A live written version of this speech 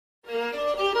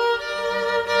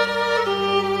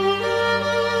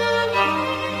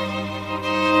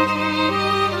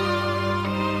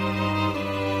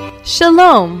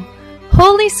Shalom!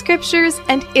 Holy Scriptures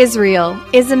and Israel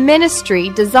is a ministry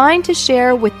designed to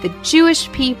share with the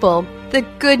Jewish people the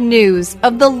good news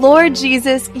of the Lord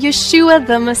Jesus, Yeshua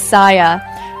the Messiah,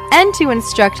 and to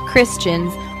instruct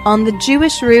Christians on the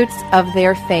Jewish roots of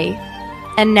their faith.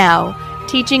 And now,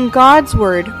 teaching God's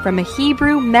Word from a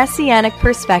Hebrew Messianic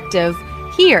perspective,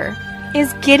 here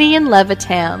is Gideon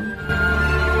Levitam.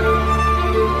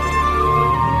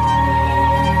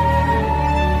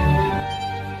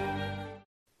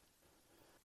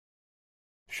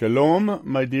 Shalom,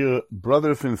 my dear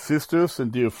brothers and sisters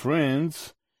and dear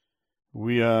friends.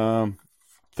 We are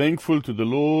thankful to the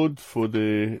Lord for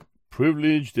the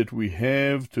privilege that we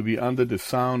have to be under the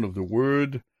sound of the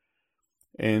Word.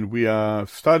 And we are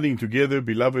studying together,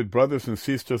 beloved brothers and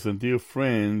sisters and dear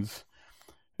friends,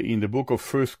 in the book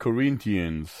of 1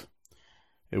 Corinthians.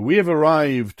 We have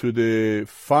arrived to the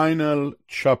final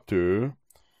chapter,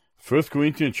 1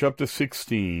 Corinthians chapter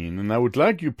 16. And I would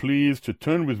like you please to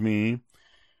turn with me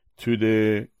to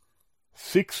the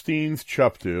 16th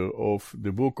chapter of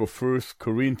the book of 1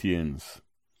 Corinthians.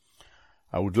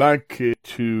 I would like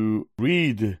to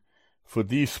read for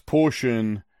this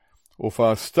portion of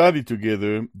our study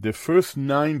together the first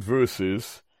 9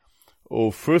 verses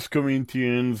of 1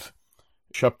 Corinthians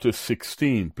chapter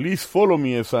 16. Please follow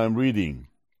me as I am reading.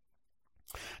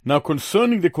 Now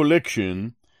concerning the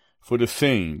collection for the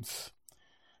saints,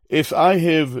 as I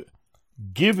have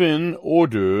given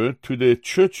order to the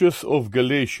churches of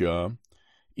Galatia,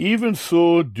 even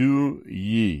so do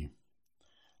ye.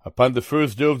 Upon the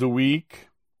first day of the week,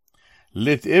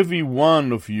 let every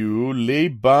one of you lay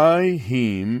by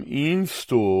him in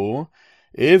store,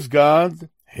 as God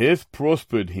hath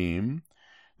prospered him,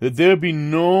 that there be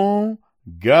no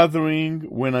gathering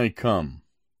when I come.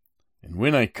 And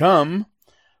when I come,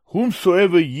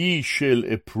 whomsoever ye shall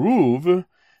approve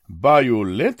by your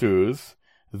letters,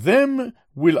 them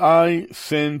will I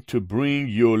send to bring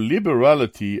your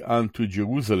liberality unto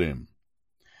Jerusalem.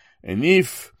 And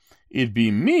if it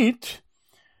be meet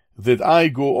that I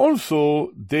go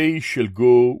also, they shall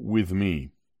go with me.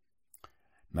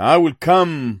 Now I will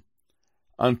come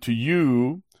unto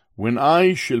you when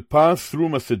I shall pass through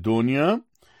Macedonia,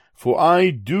 for I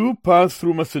do pass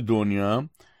through Macedonia,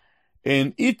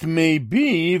 and it may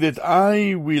be that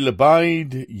I will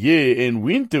abide, yea, and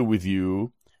winter with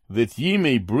you, that ye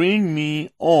may bring me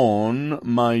on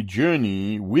my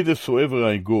journey whithersoever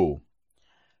I go.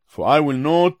 For I will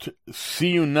not see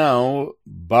you now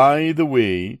by the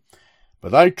way,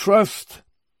 but I trust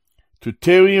to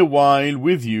tarry a while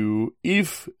with you,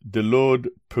 if the Lord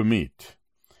permit.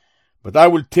 But I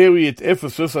will tarry at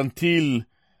Ephesus until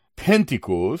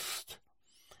Pentecost,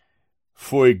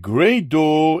 for a great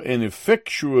door and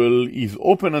effectual is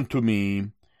open unto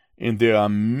me, and there are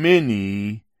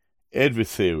many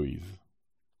adversaries.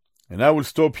 And I will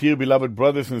stop here, beloved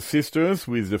brothers and sisters,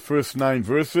 with the first 9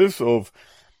 verses of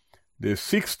the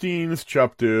 16th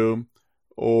chapter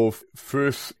of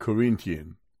 1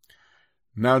 Corinthians.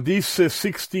 Now this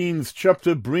 16th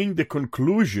chapter brings the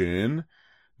conclusion,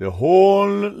 the whole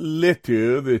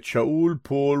letter that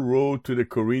Paul wrote to the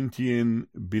Corinthian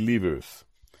believers.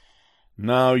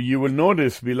 Now you will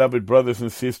notice, beloved brothers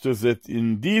and sisters, that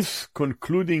in this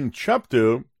concluding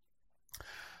chapter,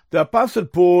 the Apostle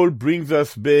Paul brings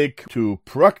us back to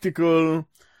practical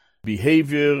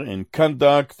behavior and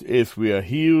conduct as we are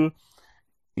here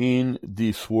in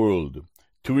this world.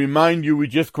 To remind you, we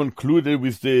just concluded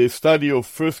with the study of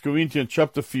 1 Corinthians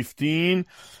chapter 15,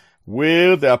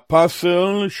 where the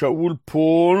Apostle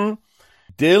Paul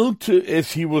dealt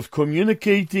as he was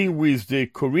communicating with the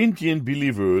Corinthian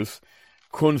believers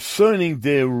concerning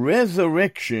the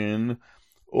resurrection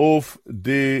of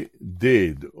the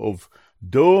dead, of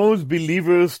those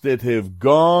believers that have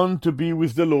gone to be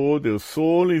with the Lord. Their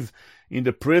soul is in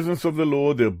the presence of the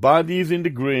Lord, their body is in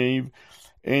the grave.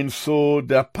 And so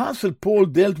the Apostle Paul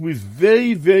dealt with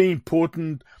very, very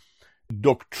important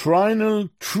doctrinal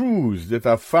truths that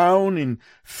are found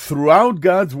throughout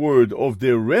God's Word of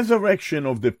the resurrection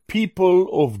of the people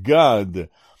of God.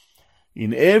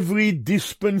 In every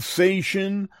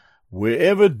dispensation,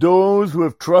 wherever those who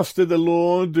have trusted the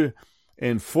Lord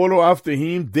and follow after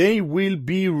him, they will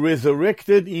be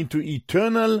resurrected into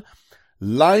eternal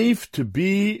life to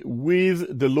be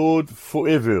with the Lord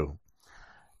forever.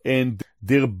 And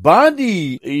their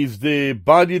body is the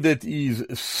body that is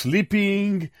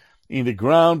sleeping in the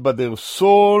ground, but their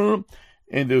soul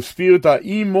and their spirit are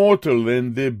immortal,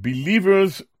 and the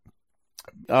believers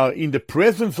are in the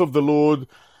presence of the Lord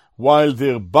while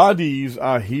their bodies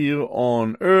are here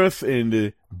on earth, and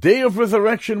the day of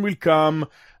resurrection will come.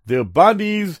 Their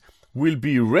bodies will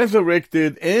be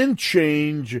resurrected and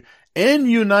changed, and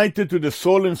united to the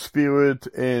soul and spirit,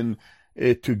 and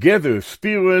together,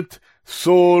 spirit,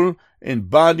 soul, and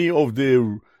body of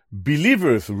the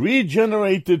believers,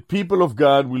 regenerated people of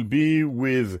God, will be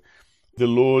with the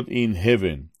Lord in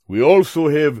heaven. We also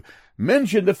have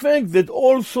mentioned the fact that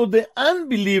also the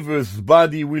unbelievers'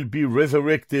 body will be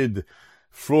resurrected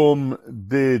from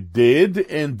the dead,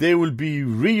 and they will be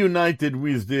reunited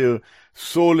with their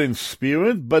soul and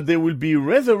spirit, but they will be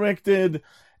resurrected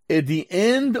at the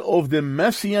end of the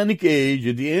Messianic age,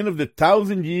 at the end of the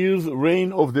 1,000 years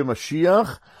reign of the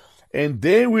Mashiach, and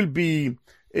they will be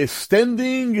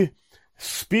standing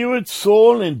spirit,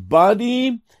 soul, and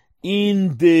body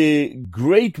in the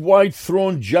great white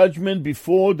throne judgment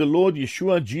before the Lord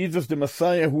Yeshua, Jesus the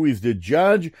Messiah, who is the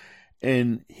judge,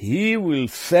 and he will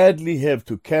sadly have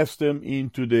to cast them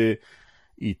into the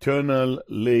eternal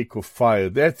lake of fire.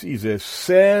 That is a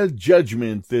sad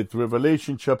judgment that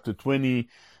Revelation chapter 20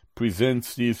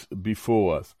 presents this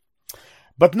before us.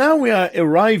 But now we are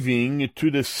arriving to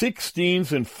the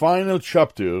 16th and final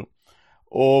chapter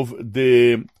of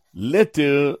the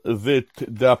letter that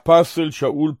the Apostle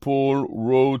Shaul Paul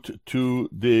wrote to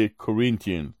the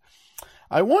Corinthians.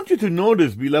 I want you to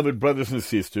notice, beloved brothers and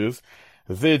sisters,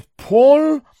 that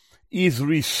Paul is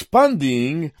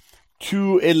responding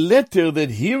to a letter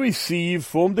that he received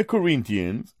from the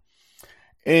Corinthians.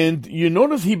 And you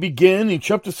notice he began in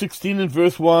chapter 16 and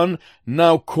verse 1,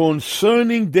 now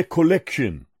concerning the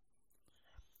collection.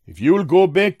 If you will go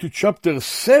back to chapter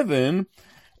 7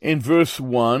 and verse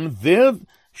 1, there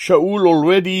Shaul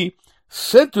already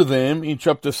said to them in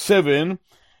chapter 7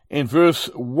 and verse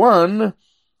 1,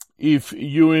 if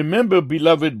you remember,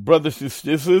 beloved brothers and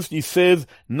sisters, he says,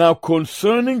 now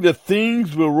concerning the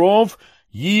things whereof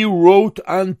ye wrote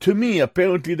unto me.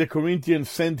 Apparently the Corinthians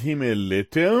sent him a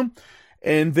letter,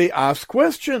 and they asked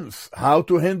questions. How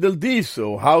to handle this,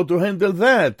 or how to handle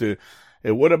that?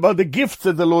 What about the gifts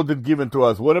that the Lord had given to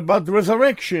us? What about the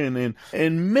resurrection?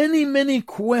 And many, many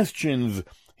questions.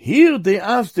 Here they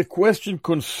ask the question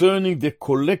concerning the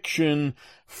collection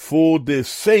for the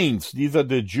saints. These are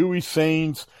the Jewish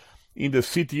saints in the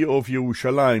city of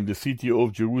Jerusalem, the city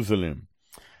of Jerusalem.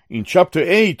 In chapter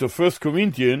 8 of 1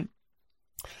 Corinthians,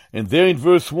 and there in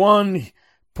verse 1,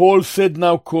 Paul said,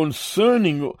 now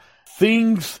concerning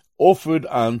things offered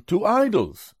unto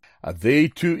idols. Are they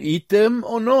to eat them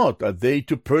or not? Are they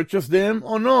to purchase them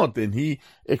or not? And he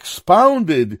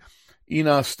expounded in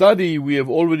our study, we have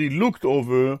already looked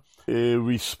over a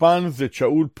response that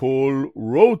Shaul Paul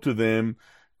wrote to them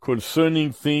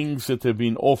concerning things that have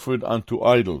been offered unto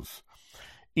idols.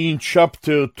 In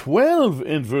chapter 12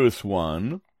 and verse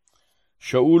 1,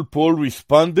 Shaul Paul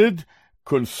responded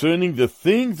concerning the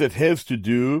things that has to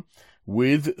do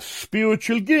with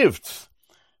spiritual gifts.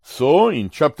 So, in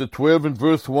chapter 12 and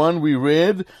verse 1, we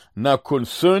read, now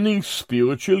concerning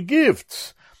spiritual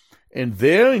gifts. And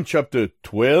there in chapter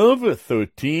 12,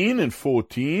 13, and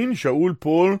 14, Shaul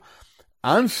Paul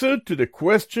answered to the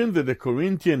question that the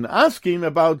Corinthians asked him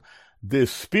about the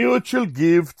spiritual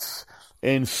gifts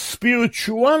and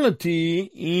spirituality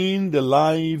in the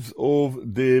lives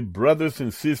of the brothers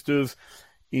and sisters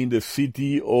in the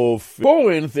city of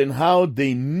Corinth, and how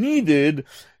they needed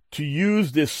to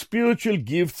use the spiritual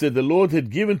gifts that the Lord had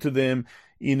given to them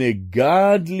in a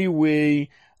godly way,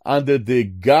 under the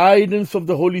guidance of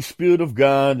the Holy Spirit of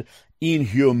God, in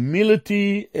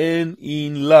humility and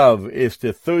in love, as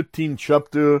the 13th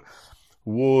chapter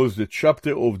was the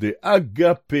chapter of the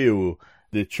agapeo,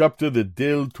 the chapter that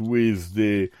dealt with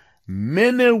the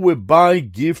manner whereby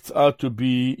gifts are to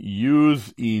be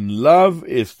used in love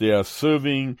as they are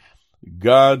serving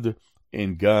God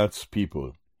and God's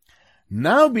people.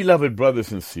 Now, beloved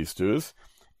brothers and sisters,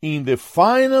 in the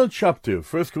final chapter,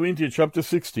 1 Corinthians chapter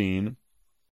 16,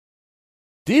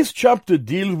 this chapter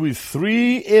deals with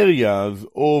 3 areas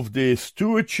of the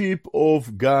stewardship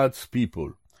of God's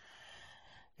people.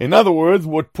 In other words,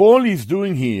 what Paul is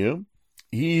doing here,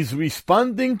 he is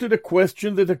responding to the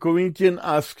question that the Corinthians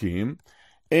asked him,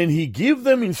 and he gives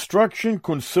them instruction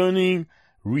concerning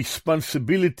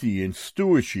responsibility and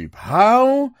stewardship,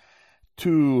 how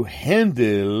to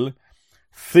handle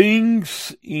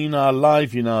things in our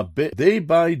life, in our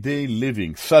day-by-day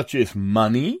living, such as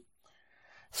money,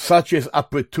 such as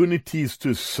opportunities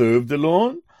to serve the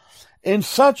Lord, and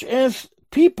such as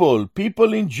people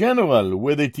in general,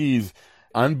 whether it is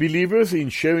unbelievers in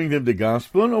sharing them the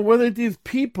gospel, or whether it is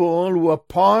people who are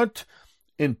part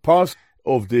and parcel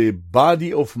of the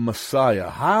body of Messiah,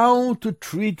 how to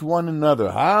treat one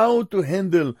another, how to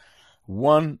handle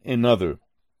one another.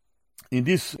 In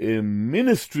this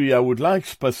ministry, I would like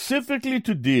specifically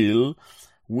to deal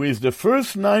with the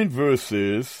first 9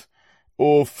 verses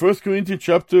of 1 Corinthians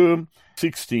chapter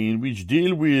 16, which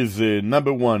deal with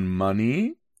number one,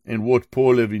 money, and what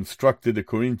Paul have instructed the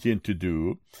Corinthians to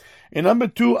do. And number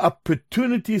two,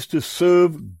 opportunities to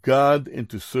serve God and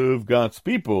to serve God's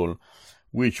people,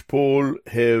 which Paul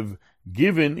have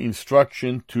given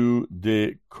instruction to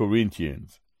the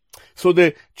Corinthians. So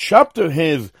the chapter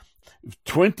has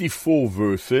 24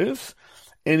 verses,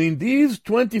 and in these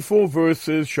 24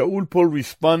 verses, Shaul Paul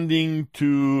responding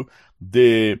to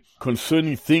the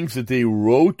concerning things that they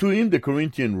wrote to him, the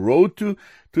Corinthian wrote to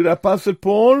the Apostle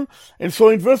Paul. And so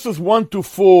in verses 1 to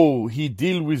 4, he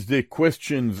deal with the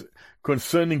questions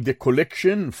concerning the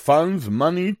collection, funds,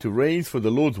 money to raise for the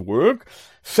Lord's work.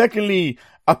 Secondly,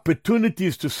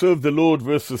 opportunities to serve the Lord,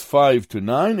 verses 5 to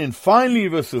 9. And finally,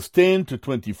 verses 10 to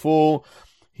 24,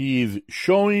 he is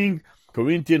showing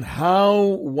Corinthians how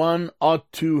one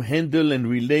ought to handle and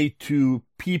relate to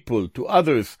people, to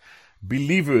others,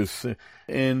 believers,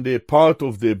 and a part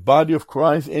of the body of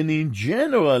Christ, and in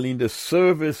general in the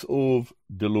service of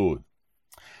the Lord.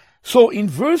 So in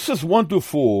verses 1 to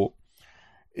 4,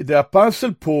 the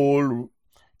Apostle Paul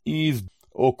is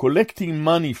collecting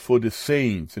money for the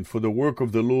saints and for the work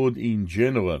of the Lord in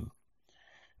general.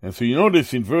 And so you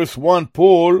notice in verse 1,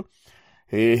 Paul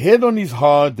had on his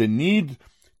heart the need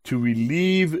to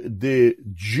relieve the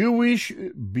Jewish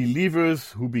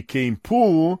believers who became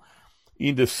poor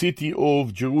in the city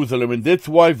of Jerusalem. And that's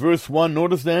why verse 1,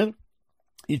 notice that?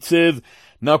 It says,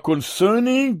 now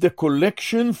concerning the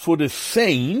collection for the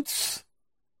saints,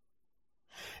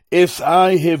 as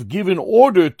I have given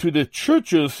order to the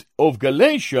churches of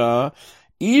Galatia,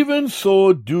 even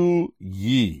so do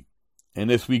ye. And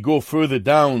as we go further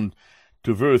down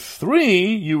to verse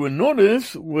 3, you will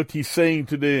notice what he's saying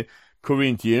to the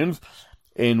Corinthians.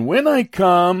 And when I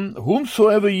come,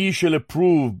 whomsoever ye shall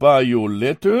approve by your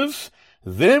letters,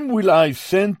 them will I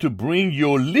send to bring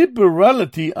your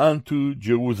liberality unto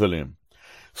Jerusalem.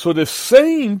 So the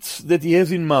saints that he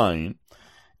has in mind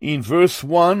in verse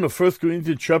 1 of 1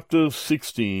 Corinthians chapter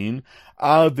 16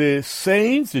 are the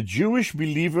saints, the Jewish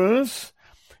believers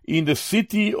in the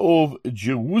city of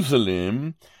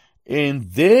Jerusalem,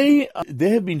 and they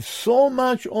have been so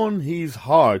much on his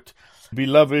heart,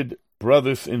 beloved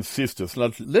brothers and sisters.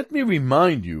 Let me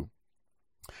remind you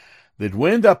that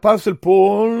when the Apostle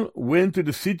Paul went to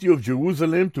the city of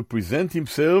Jerusalem to present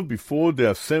himself before the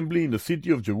assembly in the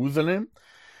city of Jerusalem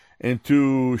and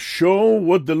to show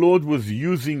what the Lord was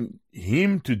using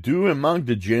him to do among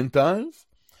the Gentiles,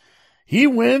 he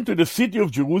went to the city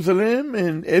of Jerusalem,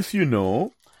 and as you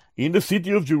know, in the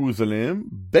city of Jerusalem,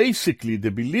 basically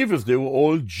the believers, they were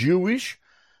all Jewish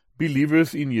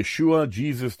believers in Yeshua,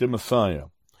 Jesus the Messiah.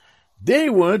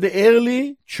 They were the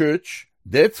early church.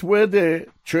 That's where the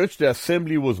church, the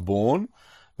assembly, was born.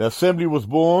 The assembly was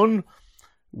born,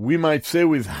 we might say,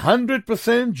 with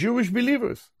 100% Jewish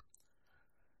believers.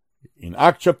 In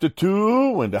Acts chapter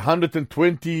 2, when the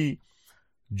 120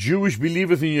 Jewish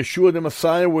believers in Yeshua the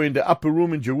Messiah were in the upper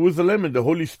room in Jerusalem, and the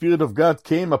Holy Spirit of God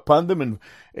came upon them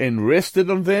and rested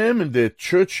on them, and the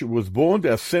church was born,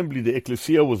 the assembly, the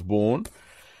ecclesia was born.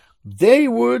 They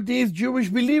were these Jewish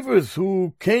believers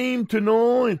who came to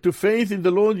know and to faith in the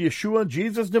Lord Yeshua,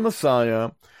 Jesus the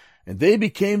Messiah, and they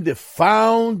became the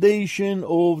foundation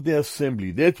of the assembly.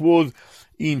 That was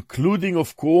including,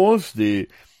 of course, the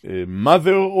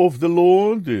mother of the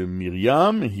Lord,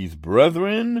 Miriam, and his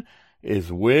brethren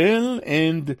as well.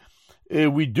 And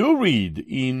we do read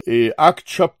in Acts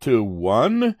chapter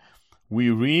 1, we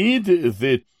read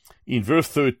that in verse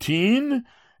 13,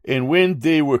 and when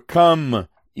they were come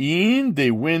in,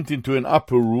 they went into an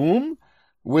upper room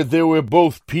where there were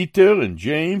both Peter and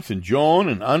James and John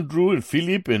and Andrew and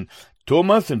Philip and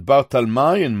Thomas and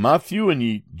Bartholomew and Matthew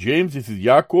and James, this is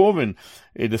Yaakov, and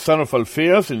the son of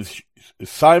Alphaeus, and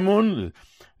Simon,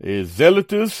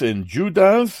 Zelotes, and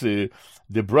Judas,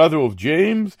 the brother of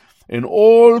James, and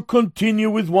all continue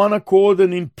with one accord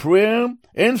and in prayer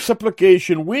and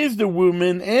supplication with the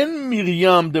women and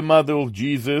Miriam, the mother of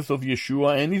Jesus, of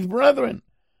Yeshua, and his brethren.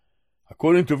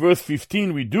 According to verse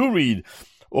 15, we do read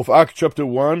of Acts chapter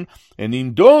 1, and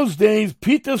in those days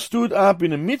Peter stood up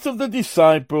in the midst of the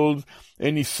disciples,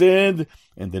 and he said,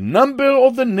 and the number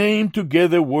of the name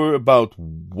together were about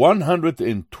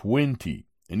 120.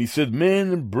 And he said,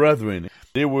 men and brethren,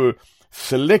 they were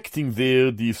selecting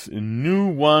there this new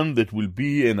one that will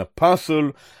be an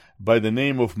apostle by the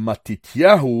name of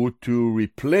Matityahu to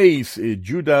replace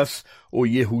Judas or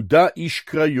Yehuda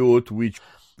Ishkariot, which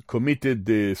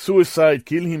committed suicide,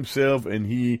 killed himself, and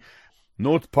he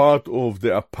not part of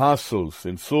the apostles.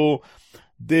 And so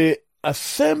the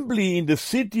assembly in the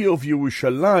city of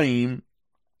Jerusalem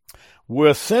were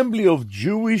assembly of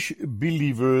Jewish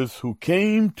believers who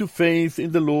came to faith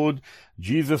in the Lord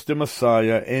Jesus the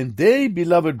Messiah, and they,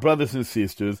 beloved brothers and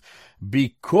sisters,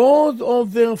 because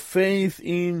of their faith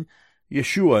in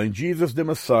Yeshua, in Jesus the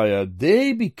Messiah,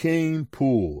 they became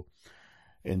poor,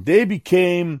 and they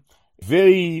became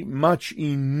very much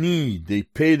in need. They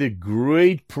paid a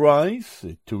great price.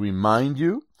 To remind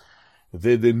you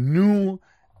that the new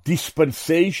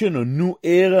dispensation or new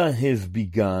era has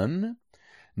begun.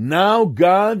 Now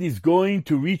God is going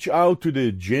to reach out to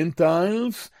the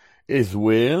Gentiles as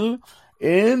well,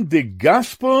 and the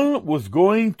gospel was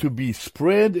going to be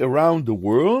spread around the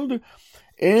world,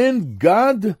 and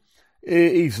God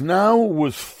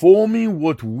was forming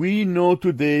what we know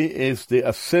today as the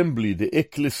assembly, the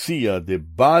ecclesia, the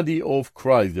body of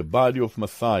Christ, the body of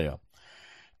Messiah.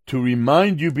 To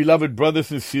remind you, beloved brothers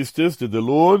and sisters, that the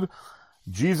Lord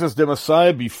Jesus the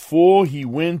Messiah, before he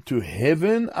went to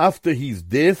heaven, after his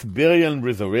death, burial, and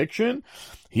resurrection,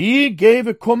 he gave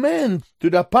a command to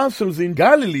the apostles in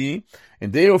Galilee,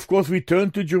 and they, of course,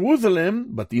 returned to Jerusalem,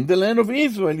 but in the land of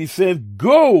Israel, he said,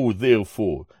 "Go,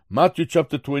 therefore," Matthew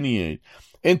chapter 28,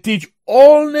 "and teach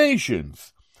all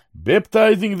nations,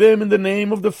 baptizing them in the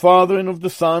name of the Father and of the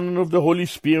Son and of the Holy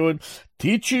Spirit,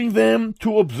 teaching them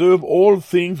to observe all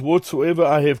things whatsoever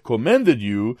I have commanded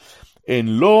you.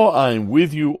 And lo, I am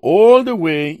with you all the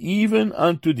way, even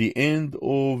unto the end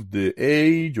of the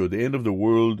age," or the end of the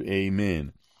world.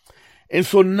 Amen. And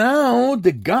so now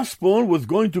the gospel was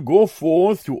going to go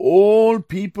forth to all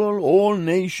people, all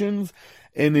nations,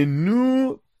 and a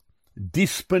new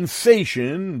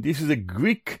dispensation. This is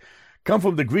come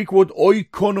from the Greek word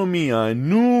oikonomia, a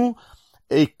new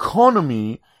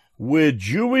economy where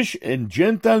Jewish and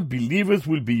Gentile believers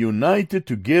will be united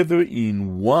together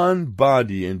in one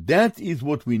body. And that is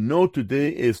what we know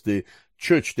today as the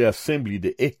church, the assembly,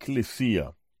 the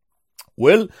ecclesia.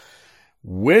 Well,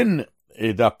 when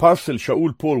the apostle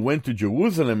Shaul Paul went to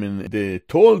Jerusalem and they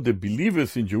told the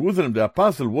believers in Jerusalem, the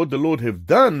apostle, what the Lord have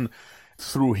done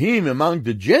through him among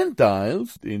the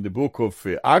Gentiles, in the book of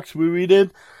Acts we read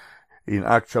it, in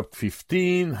Acts chapter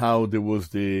 15, how there was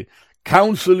the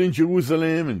council in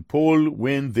Jerusalem, and Paul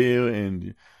went there,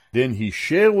 and then he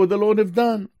shared what the Lord have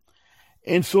done.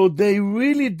 And so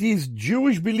these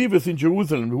Jewish believers in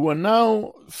Jerusalem, who are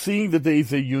now seeing that there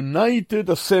is a united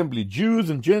assembly, Jews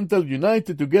and Gentiles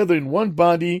united together in one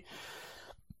body,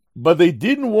 but they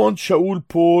didn't want Shaul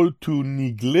Paul to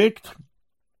neglect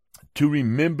to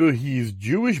remember his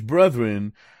Jewish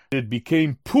brethren that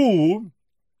became poor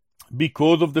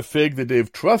because of the fact that they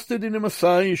have trusted in the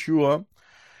Messiah Yeshua,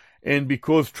 and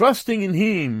because trusting in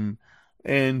him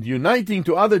and uniting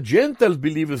to other Gentile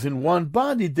believers in one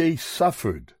body, they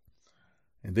suffered.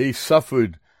 And they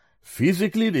suffered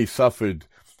physically, they suffered,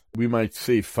 we might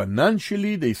say,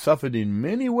 financially, they suffered in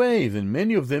many ways, and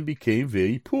many of them became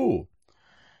very poor.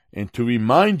 And to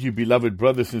remind you, beloved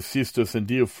brothers and sisters and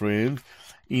dear friends,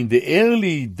 in the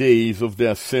early days of the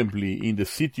assembly in the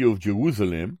city of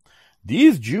Jerusalem,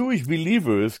 these Jewish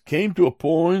believers came to a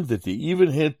point that they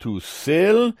even had to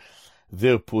sell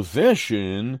their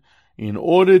possession in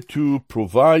order to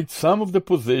provide some of the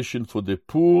possession for the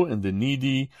poor and the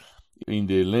needy in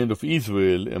the land of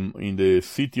Israel, in the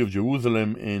city of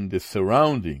Jerusalem and the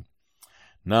surrounding.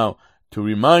 Now, to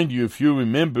remind you, if you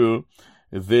remember,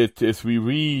 that as we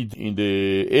read in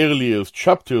the earlier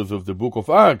chapters of the book of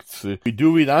Acts,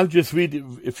 I'll just read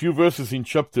a few verses in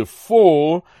chapter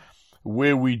 4,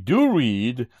 where we do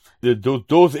read that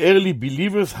those early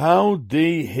believers, how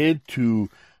they had to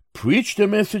preach the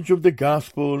message of the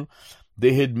gospel.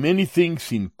 They had many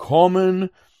things in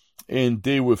common, and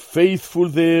they were faithful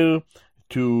there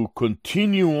to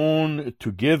continue on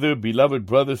together, beloved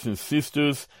brothers and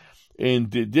sisters.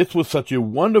 And this was such a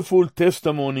wonderful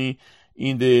testimony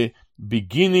in the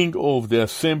beginning of the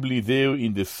assembly there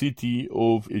in the city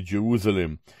of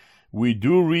Jerusalem. We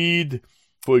do read,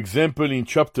 for example, in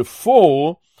chapter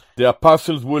 4, the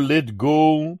apostles were let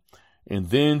go, and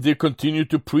then they continued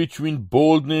to preach in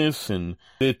boldness, and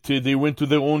that they went to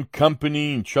their own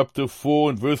company in chapter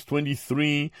 4 and verse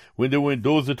 23, when there were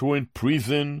those that were in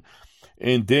prison.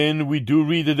 And then we do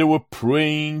read that they were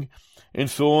praying, and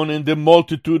so on, and the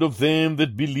multitude of them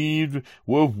that believed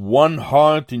were of one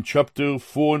heart in chapter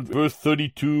 4 and verse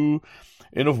 32,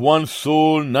 and of one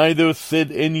soul, neither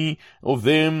said any of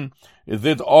them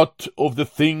that aught of the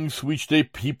things which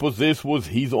he possessed was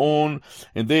his own,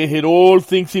 and they had all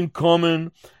things in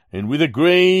common, and with a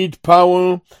great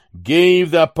power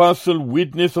gave the apostle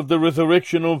witness of the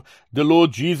resurrection of the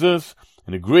Lord Jesus,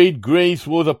 and a great grace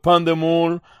was upon them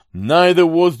all, neither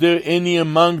was there any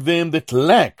among them that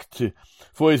lacked,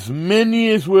 For as many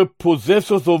as were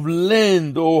possessors of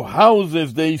land or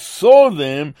houses, they sold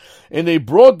them, and they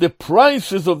brought the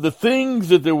prices of the things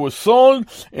that they were sold,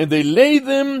 and they laid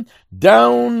them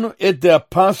down at the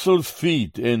apostles'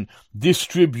 feet. And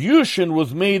distribution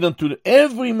was made unto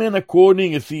every man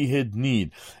according as he had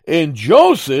need. And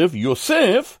Joseph,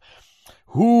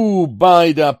 who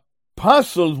by the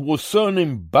apostles was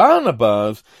surnamed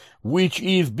Barnabas, which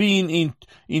is being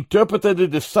interpreted as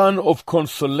the son of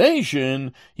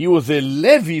consolation, he was a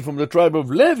Levi from the tribe of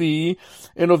Levi,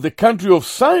 and of the country of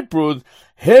Cyprus.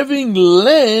 Having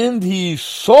land, he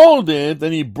sold it,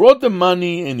 and he brought the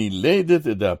money, and he laid it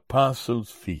at the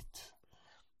apostles' feet.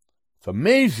 It's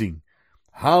amazing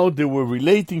how they were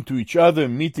relating to each other,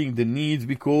 meeting the needs,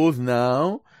 because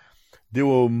now they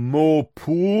were more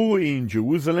poor in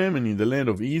Jerusalem and in the land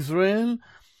of Israel,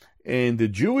 and the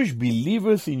Jewish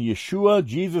believers in Yeshua,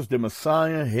 Jesus the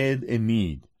Messiah, had a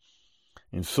need.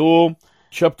 And so,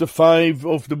 chapter 5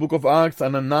 of the book of Acts,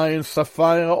 Ananias and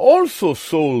Sapphira also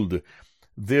sold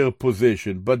their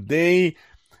possession, but they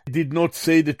did not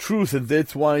say the truth, and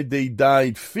that's why they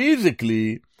died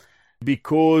physically,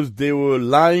 because they were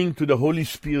lying to the Holy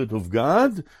Spirit of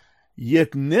God.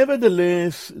 Yet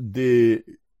nevertheless, the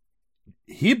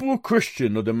Hebrew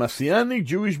Christian or the Messianic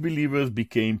Jewish believers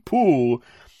became poor.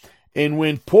 And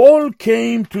when Paul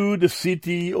came to the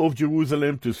city of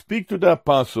Jerusalem to speak to the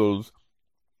apostles,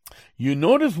 you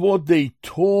notice what they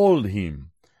told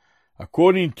him.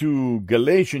 According to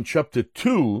Galatians chapter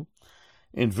 2,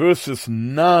 in verses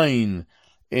 9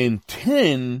 and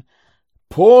 10,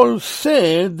 Paul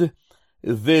said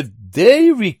that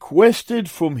they requested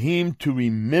from him to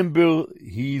remember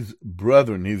his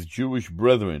brethren, his Jewish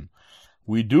brethren.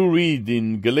 We do read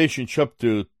in Galatians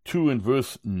chapter 2 and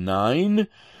verse 9,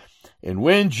 and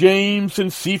when James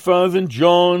and Cephas and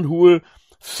John, who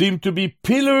seemed to be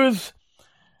pillars,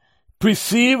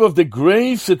 perceive of the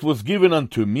grace that was given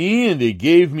unto me, and they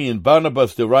gave me and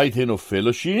Barnabas the right hand of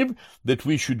fellowship, that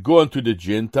we should go unto the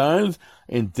Gentiles,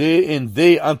 and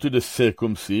they unto the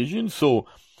circumcision. So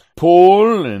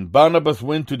Paul and Barnabas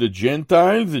went to the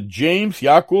Gentiles, James,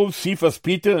 Jacob, Cephas,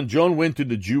 Peter, and John went to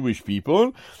the Jewish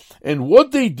people. And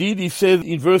what they did, he said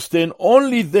in verse 10,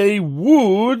 only they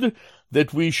would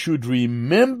that we should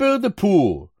remember the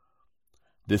poor,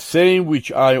 the same which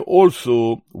I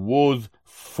also was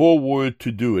forward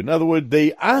to do. In other words,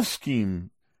 they asked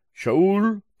him,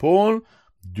 Shaul, Paul,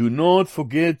 do not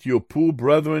forget your poor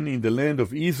brethren in the land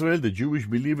of Israel, the Jewish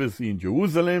believers in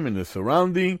Jerusalem and the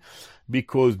surrounding,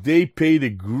 because they paid a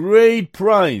great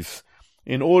price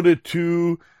in order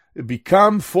to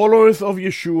become followers of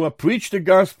Yeshua, preach the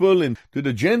gospel and to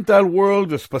the Gentile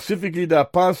world, specifically the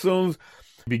apostles,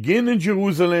 begin in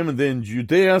Jerusalem and then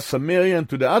Judea, Samaria, and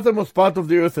to the uttermost part of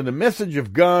the earth, and the message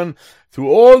of God through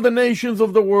all the nations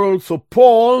of the world. So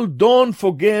Paul, don't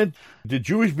forget the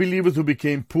Jewish believers who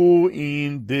became poor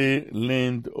in the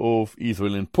land of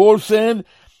Israel. And Paul said,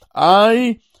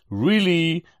 I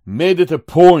really made it a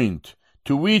point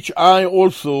to which I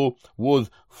also was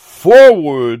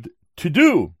forward to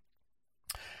do.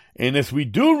 And as we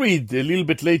do read a little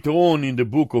bit later on in the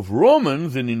book of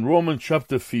Romans, and in Romans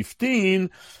chapter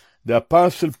 15, the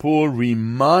Apostle Paul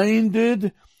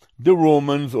reminded the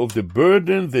Romans of the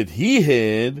burden that he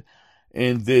had,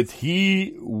 and that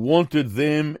he wanted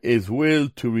them as well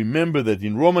to remember that.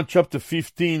 In Romans chapter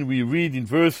 15, we read in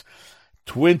verse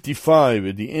 25,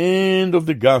 at the end of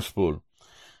the gospel,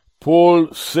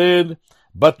 Paul said,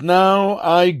 but now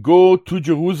I go to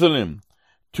Jerusalem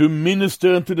to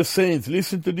minister unto the saints.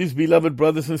 Listen to this, beloved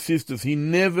brothers and sisters. He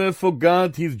never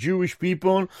forgot his Jewish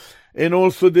people and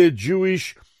also the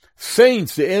Jewish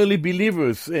saints, the early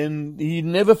believers. And he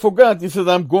never forgot. He said,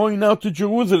 I'm going now to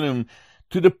Jerusalem,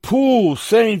 to the poor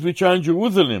saints which are in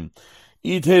Jerusalem.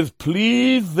 It has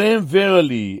pleased them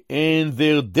verily, and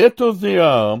their debtors they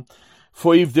are.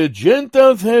 For if the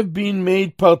Gentiles have been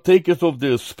made partakers of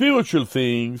their spiritual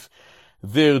things,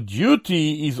 their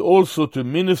duty is also to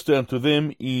minister unto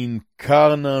them in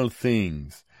carnal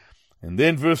things. And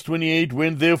then verse 28,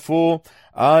 when therefore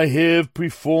I have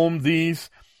performed this,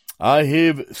 I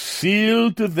have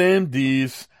sealed to them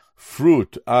this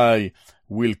fruit, I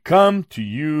will come to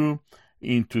you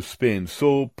into Spain.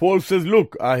 So Paul says,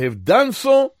 look, I have done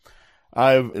so.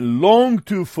 I have longed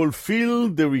to fulfill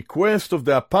the request of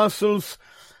the apostles,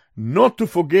 not to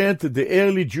forget the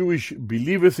early Jewish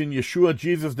believers in Yeshua,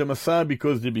 Jesus the Messiah,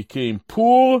 because they became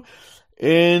poor,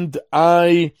 and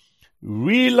I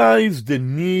realized the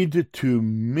need to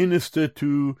minister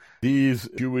to these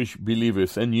Jewish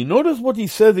believers. And you notice what he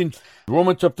said in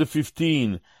Romans chapter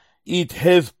 15, it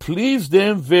has pleased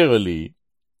them verily,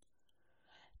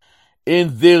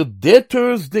 and their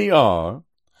debtors they are.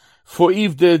 For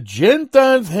if the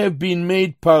Gentiles have been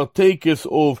made partakers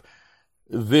of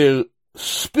their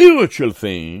spiritual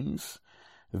things,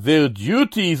 their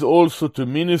duty is also to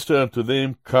minister unto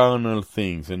them carnal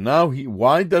things. And now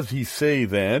why does he say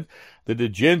that the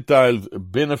Gentiles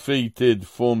benefited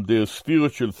from their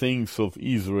spiritual things of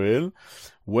Israel?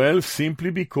 Well,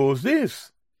 simply because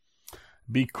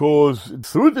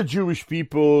through the Jewish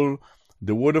people,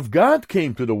 the word of God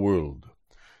came to the world.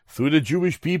 Through the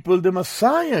Jewish people, the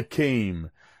Messiah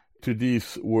came to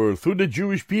this world. Through the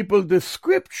Jewish people, the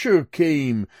scripture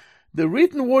came. The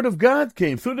written word of God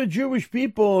came. Through the Jewish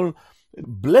people,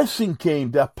 blessing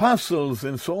came, the apostles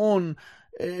and so on.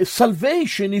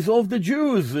 Salvation is of the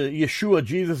Jews. Yeshua,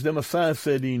 Jesus the Messiah,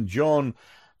 said in John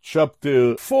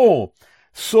chapter 4.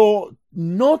 So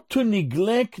not to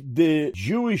neglect the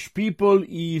Jewish people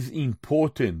is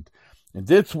important. And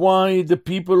that's why the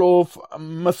people of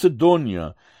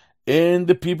Macedonia and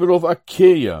the people of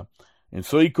Achaia, and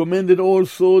so he commended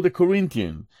also the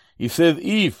Corinthians. He said,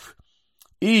 if,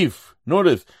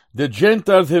 notice, the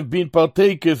Gentiles have been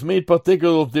made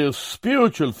partakers of their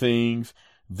spiritual things,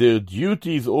 their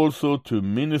duty is also to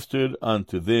minister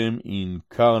unto them in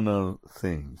carnal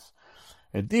things.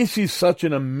 And this is such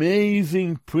an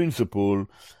amazing principle,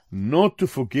 not to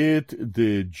forget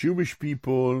the Jewish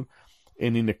people,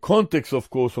 and in the context, of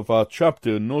course, of our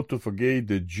chapter, not to forget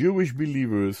the Jewish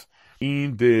believers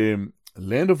in the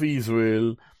land of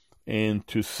Israel, and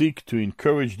to seek to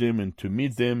encourage them and to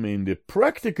meet them in the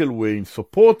practical way, in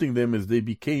supporting them as they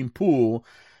became poor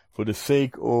for the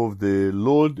sake of the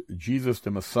Lord Jesus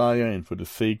the Messiah and for the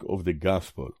sake of the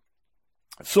gospel.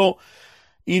 So,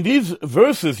 in these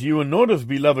verses, you will notice,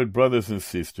 beloved brothers and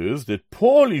sisters, that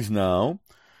Paul is now,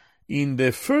 in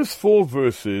the first 4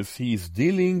 verses, he's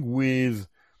dealing with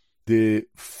the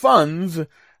funds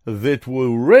that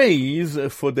were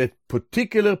raised for that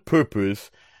particular purpose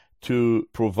to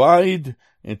provide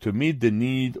and to meet the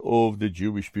need of the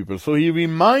Jewish people. So he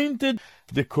reminded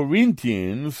the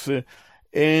Corinthians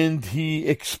and he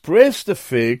expressed the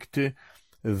fact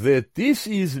that this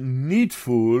is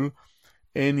needful,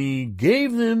 and he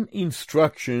gave them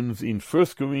instructions in 1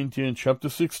 Corinthians chapter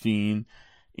 16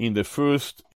 in the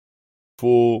first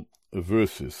 4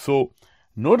 verses. So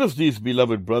notice this,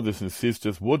 beloved brothers and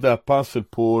sisters, what the Apostle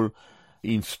Paul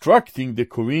instructing the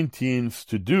Corinthians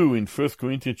to do in 1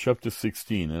 Corinthians chapter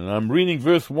 16. And I'm reading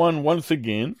verse 1 once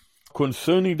again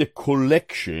concerning the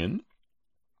collection.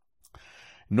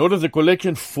 Notice the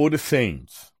collection for the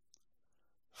saints.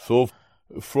 So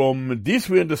from this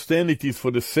we understand it is for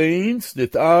the saints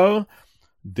that are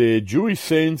the Jewish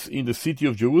saints in the city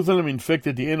of Jerusalem. In fact,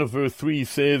 at the end of verse 3 he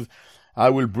says, I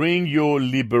will bring your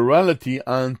liberality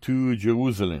unto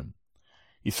Jerusalem.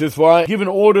 He says, for I have given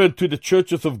order to the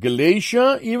churches of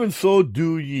Galatia, even so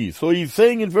do ye. So he's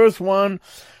saying in verse 1,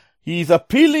 he's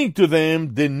appealing to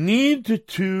them the need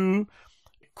to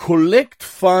collect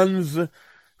funds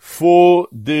for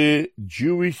the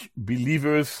Jewish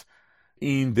believers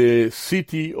in the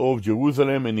city of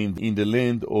Jerusalem and in the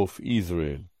land of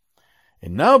Israel.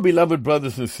 And now, beloved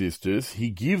brothers and sisters, he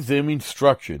gives them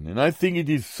instruction. And I think it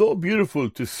is so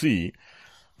beautiful to see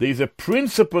there is a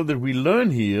principle that we learn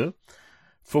here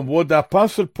from what the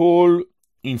Apostle Paul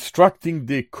instructing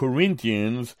the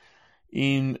Corinthians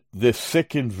in the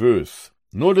 2nd verse.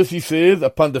 Notice he says,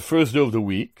 upon the first day of the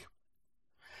week,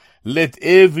 let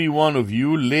every one of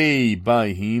you lay by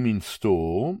him in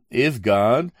store, as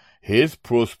God has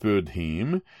prospered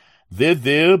him, that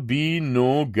there be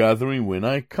no gathering when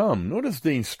I come. Notice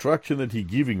the instruction that he's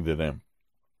giving to them.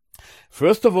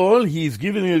 First of all, he's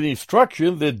giving them the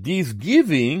instruction that this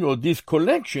giving or this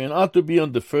collection ought to be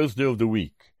on the first day of the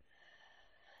week.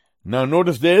 Now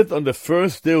notice that on the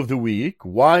first day of the week.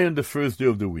 Why on the first day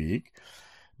of the week?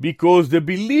 Because the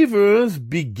believers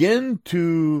began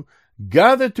to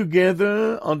gather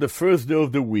together on the first day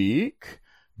of the week.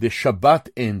 The Shabbat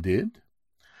ended,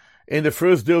 and the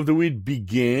first day of the week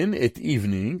began at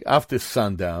evening, after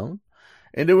sundown,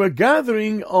 and they were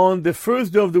gathering on the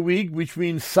first day of the week, which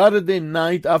means Saturday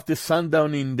night after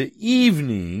sundown in the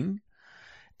evening,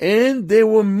 and they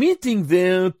were meeting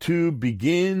there to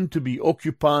begin to be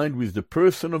occupied with the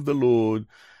person of the Lord,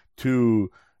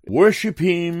 to worship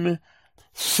Him,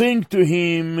 sing to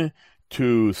Him,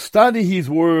 to study His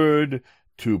Word,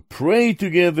 to pray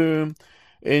together.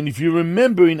 And if you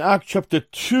remember in Acts chapter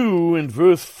 2 and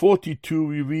verse 42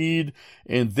 we read,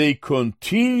 and they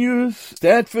continue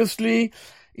steadfastly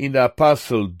in the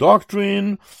apostle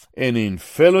doctrine and in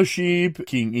fellowship,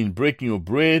 in breaking of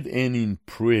bread and in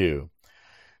prayer.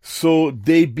 So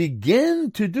they began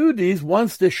to do this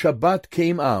once the Shabbat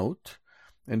came out,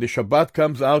 and the Shabbat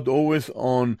comes out always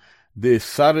on the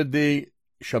Saturday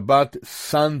Shabbat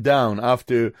sundown,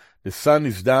 after the sun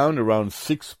is down around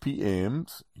 6 p.m.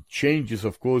 It changes,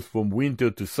 of course, from winter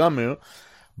to summer,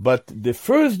 but the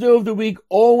first day of the week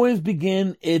always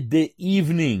began at the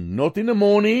evening, not in the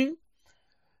morning,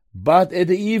 but at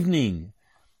the evening.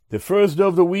 The first day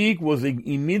of the week was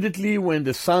immediately when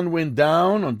the sun went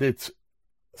down on that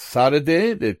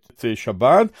Saturday, that's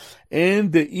Shabbat,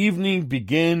 and the evening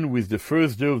began with the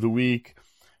first day of the week.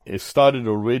 It started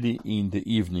already in the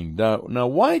evening. Now,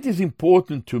 why it is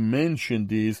important to mention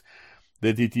this,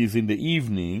 that it is in the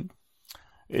evening?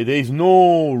 There is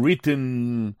no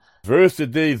written verse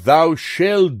that says, "Thou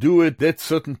shalt do it that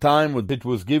certain time," or that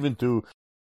was given to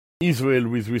Israel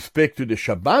with respect to the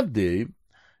Shabbat day.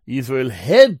 Israel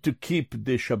had to keep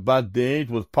the Shabbat day.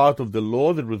 It was part of the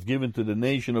law that was given to the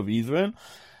nation of Israel.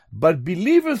 But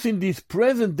believers in this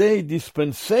present day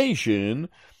dispensation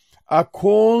are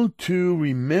called to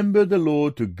remember the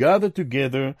Lord, to gather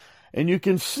together. And you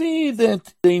can see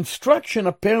that the instruction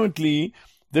apparently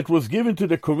that was given to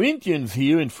the Corinthians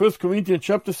here in 1 Corinthians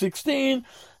chapter 16,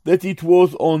 that it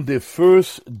was on the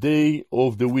first day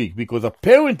of the week. Because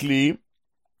apparently,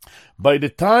 by the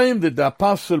time that the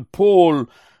Apostle Paul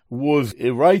was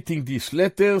writing this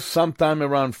letter, sometime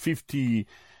around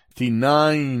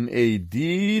 59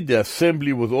 AD, the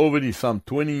assembly was already some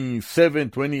 27,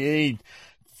 28,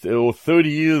 or 30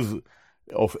 years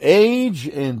of age,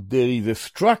 and there is a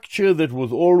structure that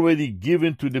was already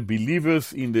given to the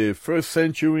believers in the first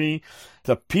century. It's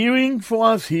appearing for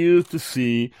us here to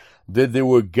see that they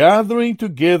were gathering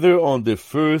together on the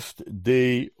first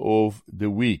day of the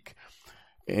week.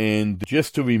 And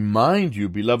just to remind you,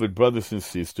 beloved brothers and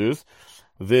sisters,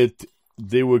 that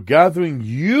they were gathering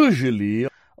usually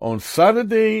on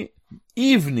Saturday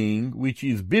evening, which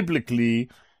is biblically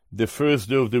the first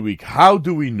day of the week. How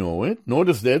do we know it?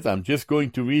 Notice that I'm just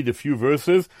going to read a few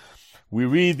verses. We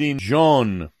read in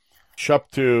John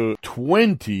chapter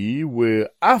 20, where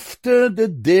after the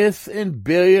death and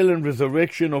burial and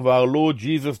resurrection of our Lord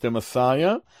Jesus the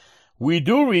Messiah, we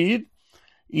do read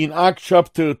in Acts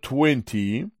chapter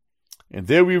 20, and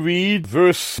there we read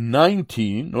verse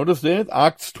 19. Notice that,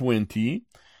 Acts 20,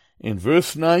 in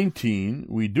verse 19,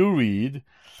 we do read,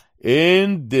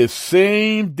 "And the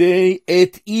same day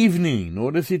at evening,"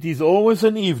 notice it is always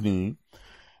an evening,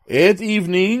 at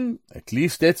evening, at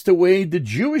least that's the way the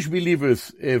Jewish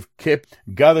believers have kept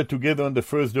gathered together on the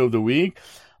first day of the week,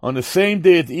 on the same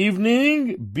day at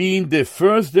evening, being the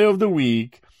first day of the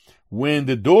week, when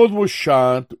the doors were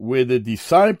shut, where the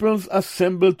disciples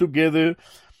assembled together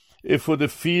for the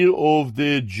fear of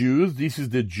the Jews. This is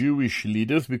the Jewish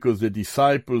leaders, because the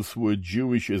disciples were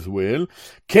Jewish as well.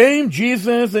 Came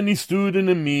Jesus, and he stood in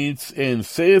the midst, and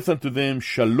saith unto them,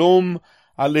 Shalom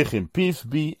Aleichem, peace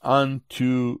be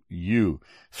unto you.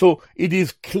 So it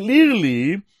is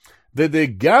clearly that they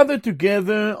gathered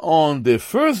together on the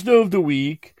first day of the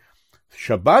week.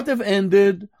 Shabbat have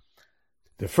ended.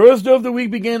 The first day of the week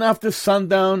began after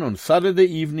sundown on Saturday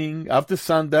evening, after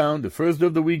sundown, the first day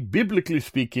of the week, biblically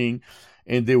speaking,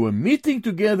 and they were meeting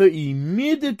together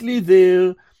immediately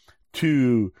there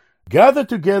to gather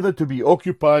together to be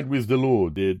occupied with the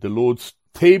Lord. The Lord's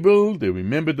table, they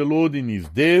remembered the Lord in his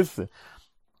death,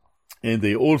 and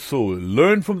they also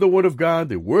learned from the Word of God,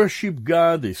 they worshiped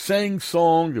God, they sang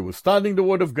songs, they were studying the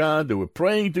Word of God, they were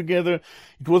praying together.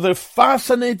 It was a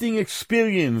fascinating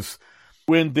experience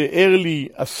when the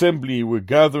early assembly were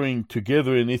gathering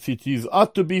together, and it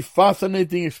ought to be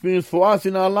fascinating experience for us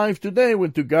in our life today,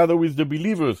 when to gather with the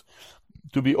believers,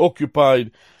 to be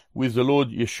occupied with the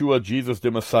Lord Yeshua, Jesus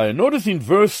the Messiah. Notice in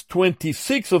verse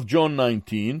 26 of John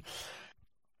 19,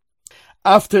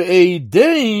 after 8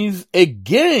 days,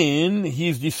 again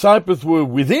his disciples were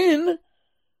within,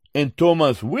 and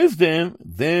Thomas with them.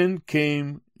 Then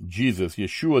came Jesus,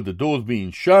 Yeshua, the doors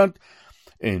being shut,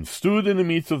 and stood in the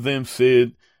midst of them,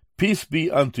 said, Peace be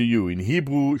unto you. In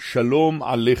Hebrew, Shalom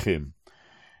Aleichem.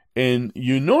 And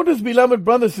you notice, beloved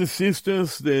brothers and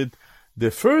sisters, that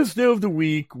the first day of the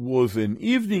week was an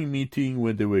evening meeting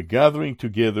when they were gathering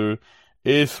together,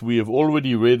 as we have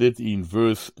already read it in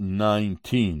verse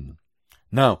 19.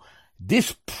 Now,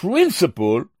 this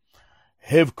principle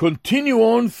have continued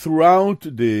on throughout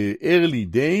the early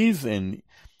days, and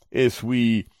as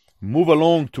we move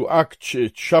along to Acts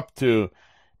chapter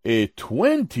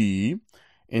 20,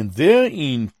 and there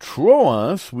in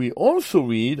Troas, we also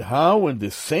read how when the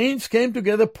saints came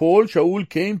together, Paul, Shaul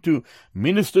came to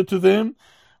minister to them.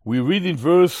 We read in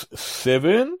verse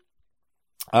 7,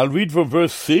 I'll read from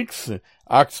verse 6,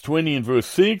 Acts 20 and verse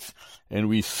 6, and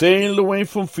we sailed away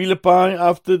from Philippi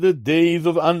after the days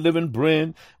of unleavened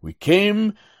bread. We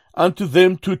came unto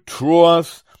them to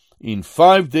Troas. In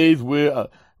 5 days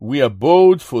we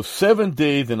abode for 7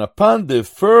 days, and upon the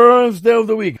first day of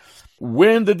the week,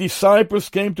 when the disciples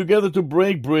came together to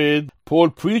break bread, Paul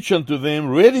preached unto them,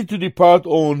 ready to depart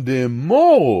on the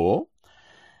morrow,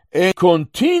 and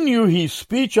continue his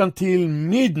speech until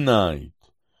midnight.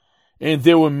 And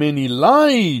there were many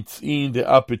lights in the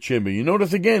upper chamber. You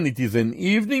notice again, it is an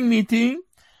evening meeting,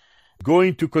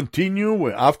 going to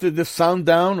continue after the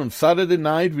sundown on Saturday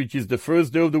night, which is the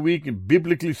first day of the week,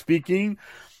 biblically speaking.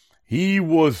 He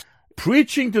was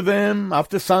preaching to them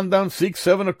after sundown, 6,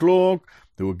 7 o'clock.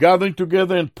 They were gathering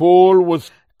together, and Paul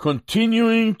was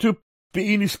continuing to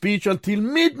be in his speech until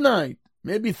midnight.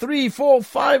 Maybe 3, 4,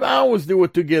 5 hours they were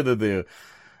together there.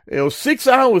 Or 6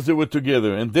 hours they were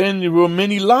together. And then there were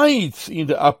many lights in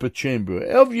the upper chamber.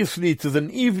 Obviously, it is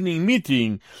an evening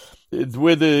meeting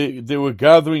where they were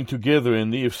gathering together.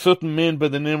 And a certain man by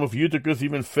the name of Eutychus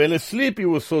even fell asleep. He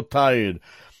was so tired.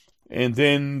 And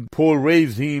then Paul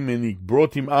raised him and he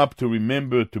brought him up to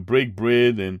remember to break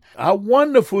bread. And how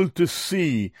wonderful to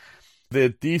see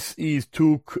that this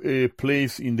took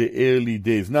place in the early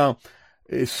days. Now,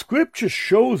 Scripture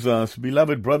shows us,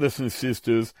 beloved brothers and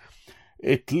sisters,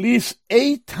 at least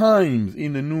 8 times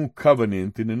in the New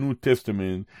Covenant, in the New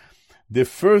Testament, the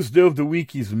first day of the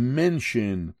week is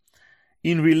mentioned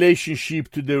in relationship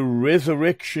to the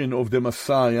resurrection of the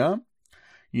Messiah.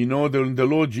 You know, the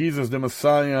Lord Jesus, the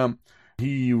Messiah,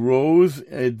 he rose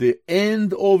at the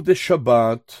end of the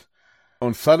Shabbat,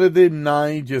 on Saturday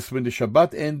night, just when the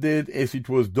Shabbat ended, as it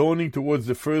was dawning towards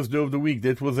the first day of the week.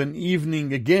 That was an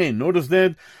evening again. Notice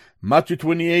that, Matthew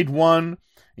 28:1,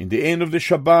 in the end of the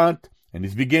Shabbat, and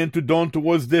it began to dawn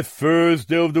towards the first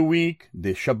day of the week.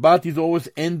 The Shabbat is always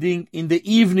ending in the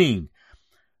evening.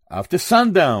 After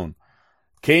sundown,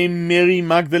 came Mary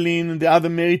Magdalene and the other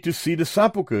Mary to see the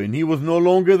sepulchre, and he was no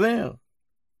longer there.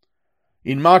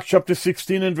 In Mark chapter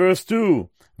 16 and verse 2,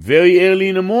 very early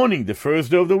in the morning, the first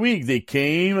day of the week, they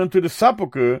came unto the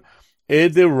sepulchre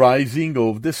at the rising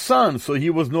of the sun. So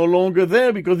he was no longer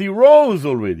there because he rose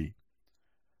already.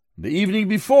 The evening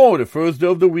before, the first day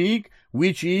of the week,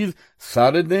 which is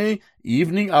Saturday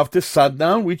evening after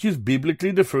sundown, which is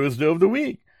biblically the first day of the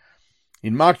week.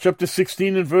 In Mark chapter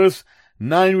 16 and verse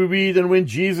 9 we read, and when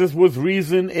Jesus was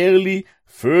risen early,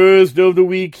 first day of the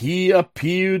week, he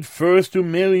appeared first to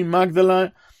Mary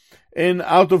Magdalene, and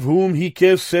out of whom he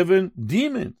cast 7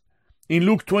 demons. In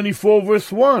Luke 24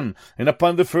 verse 1, and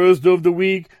upon the first day of the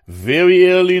week, very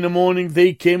early in the morning,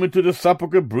 they came into the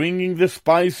sepulchre, bringing the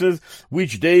spices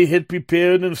which they had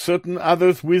prepared, and certain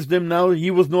others with them. Now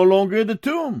he was no longer in the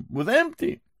tomb, was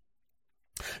empty.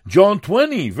 John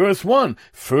 20 verse 1,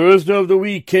 first day of the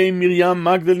week came Miriam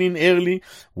Magdalene early,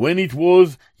 when it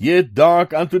was yet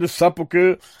dark, unto the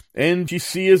sepulchre, and she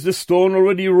sees the stone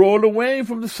already rolled away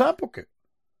from the sepulchre.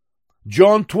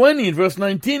 John 20 verse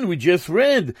 19, we just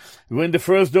read, when the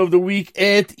first day of the week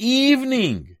at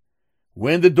evening,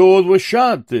 when the doors were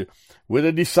shut, where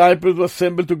the disciples were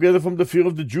assembled together from the fear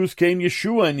of the Jews, came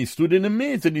Yeshua, and he stood in the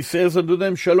midst, and he says unto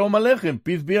them, Shalom Aleichem,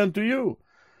 peace be unto you.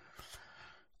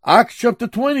 Acts chapter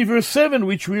 20 verse 7,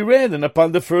 which we read, and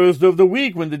upon the first day of the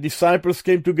week, when the disciples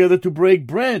came together to break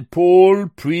bread, Paul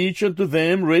preached unto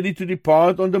them, ready to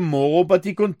depart on the morrow, but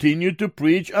he continued to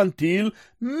preach until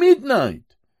midnight.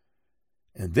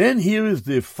 And then here is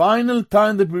the final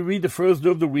time that we read the first day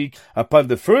of the week. Upon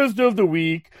the first day of the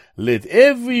week, let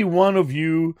every one of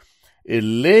you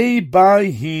lay by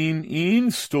him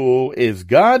in store, as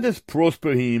God has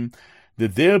prospered him,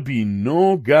 that there be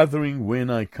no gathering when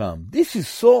I come. This is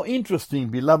so interesting,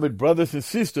 beloved brothers and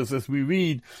sisters, as we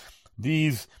read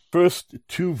these first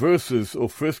 2 verses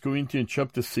of 1 Corinthians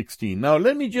chapter 16. Now,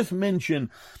 let me just mention,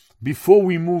 before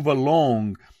we move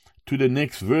along to the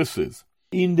next verses,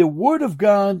 in the Word of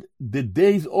God, the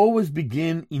days always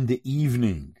begin in the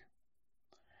evening.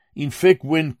 In fact,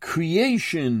 when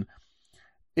creation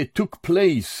took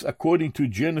place, according to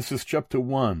Genesis chapter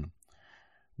 1,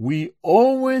 we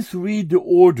always read the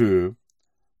order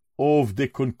of the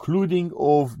concluding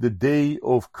of the day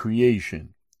of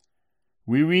creation.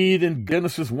 We read in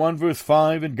Genesis 1 verse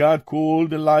 5, and God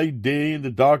called the light day, and the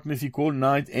darkness he called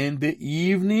night, and the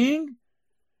evening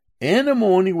and the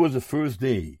morning was the first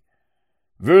day.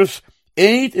 Verse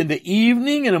 8, and the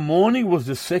evening and the morning was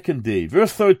the second day.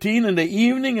 Verse 13, and the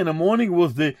evening and the morning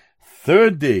was the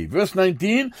third day. Verse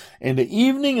 19, and the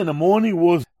evening and the morning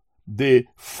was the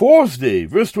fourth day.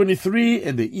 Verse 23,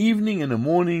 and the evening and the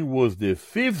morning was the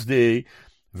fifth day.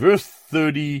 Verse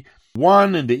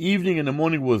 31, and the evening and the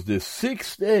morning was the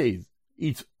sixth day.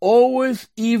 It's always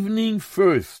evening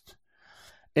first.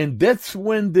 And that's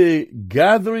when the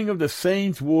gathering of the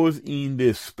saints was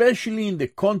especially in the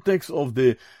context of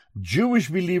the Jewish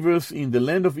believers in the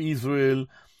land of Israel.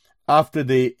 After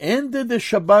they ended the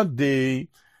Shabbat day,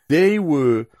 they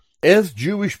were, as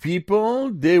Jewish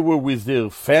people, they were with their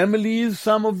families,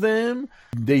 some of them.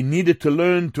 They needed to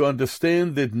learn to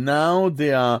understand that now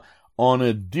they are on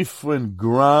a different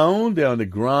ground. They are on the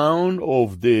ground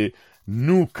of the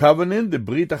new covenant, the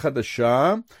Brit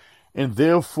HaChadashah, and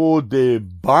therefore the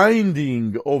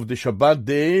binding of the Shabbat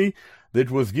day that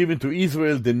was given to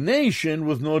Israel, the nation,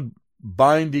 was not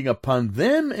binding upon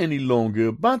them any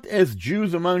longer, but as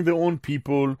Jews among their own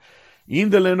people in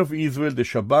the land of Israel, the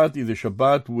Shabbat is a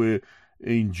Shabbat where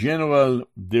in general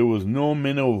there was no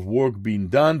manner of work being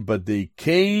done, but they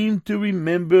came to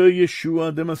remember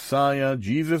Yeshua the Messiah,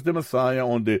 Jesus the Messiah,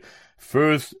 on the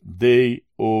first day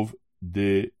of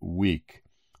the week.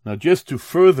 Now, just to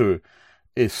further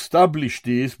establish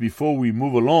this before we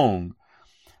move along,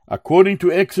 according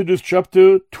to Exodus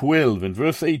chapter 12 and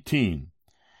verse 18,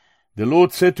 the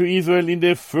Lord said to Israel in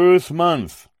the first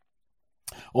month,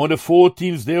 on the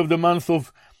 14th day of the month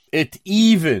at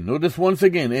even, notice once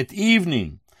again, at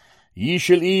evening, ye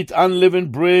shall eat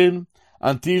unleavened bread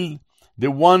until the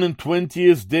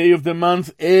 21st day of the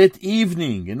month at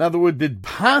evening. In other words, the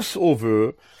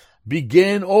Passover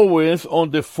began always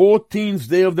on the 14th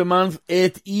day of the month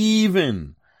at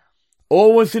even,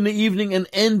 always in the evening and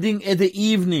ending at the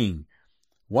evening.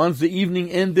 Once the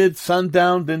evening ended,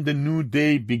 sundown, then the new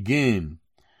day began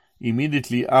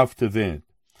immediately after that.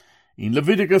 In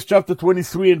Leviticus chapter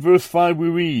 23 and verse 5 we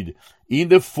read, in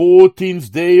the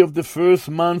 14th day of the first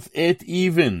month at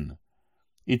even,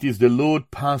 it is the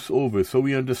Lord Passover. So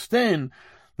we understand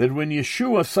that when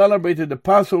Yeshua celebrated the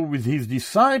Passover with his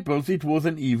disciples, it was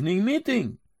an evening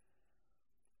meeting.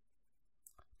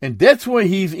 And that's why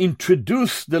he's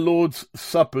introduced the Lord's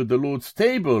Supper, the Lord's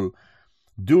table,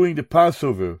 during the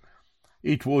Passover.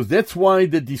 That's why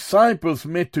the disciples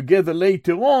met together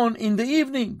later on in the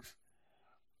evenings,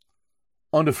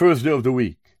 on the first day of the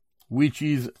week, which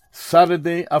is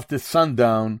Saturday after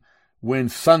sundown, when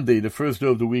Sunday, the first day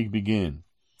of the week, began.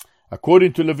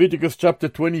 According to Leviticus chapter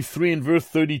 23 and verse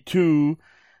 32,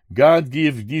 God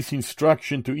gives this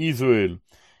instruction to Israel,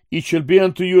 it shall be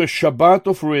unto you a Shabbat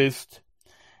of rest,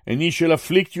 and ye shall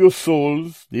afflict your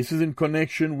souls. This is in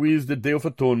connection with the Day of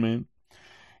Atonement.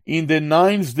 In the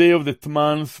 9th day of the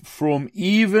month, from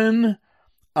even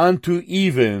unto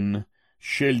even,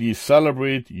 shall ye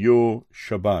celebrate your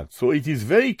Shabbat. So it is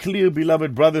very clear,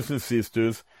 beloved brothers and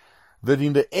sisters, that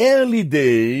in the early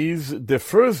days, the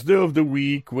first day of the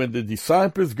week, when the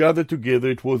disciples gathered together,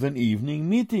 it was an evening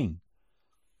meeting.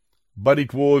 But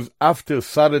it was after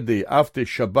Saturday, after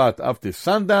Shabbat, after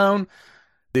sundown,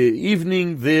 the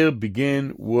evening there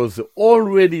was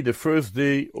already the first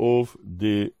day of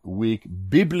the week,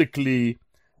 biblically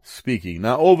speaking.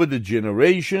 Now, over the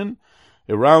generation,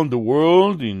 around the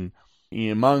world,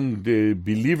 among the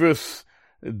believers,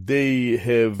 they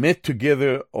have met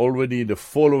together already the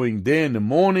following day in the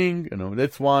morning.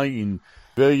 That's why in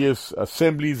various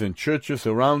assemblies and churches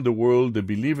around the world, the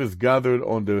believers gathered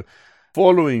on the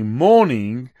following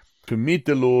morning to meet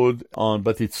the Lord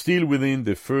but it's still within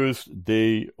the first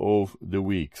day of the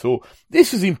week. So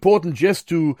this is important just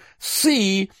to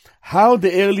see how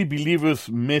the early believers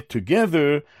met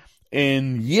together.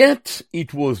 And yet,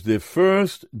 it was the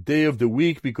first day of the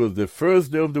week, because the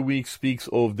first day of the week speaks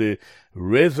of the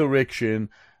resurrection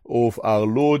of our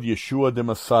Lord Yeshua the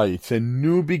Messiah. It's a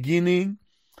new beginning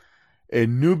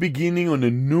on a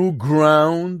new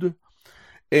ground.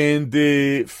 And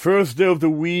the first day of the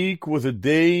week was a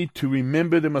day to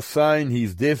remember the Messiah in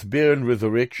his death, burial, and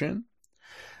resurrection.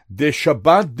 The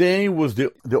Shabbat day was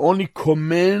the only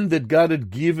command that God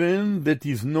had given that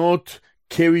is not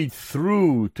carried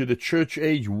through to the church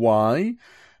age. Why?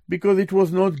 Because it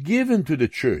was not given to the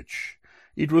church.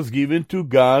 It was given to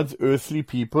God's earthly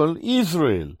people,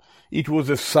 Israel. It was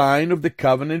a sign of the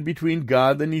covenant between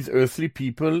God and his earthly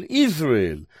people,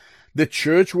 Israel. The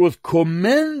church was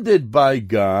commanded by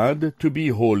God to be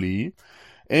holy,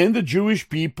 and the Jewish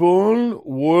people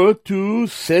were to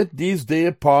set this day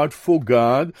apart for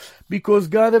God, because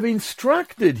God had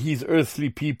instructed his earthly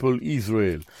people,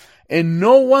 Israel. And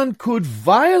no one could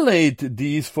violate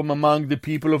this from among the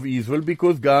people of Israel,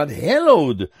 because God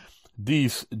hallowed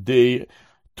this day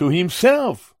to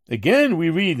himself. Again, we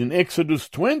read in Exodus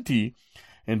 20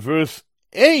 and verse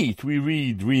 8, we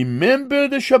read, remember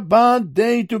the Shabbat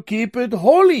day to keep it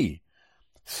holy.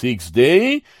 6th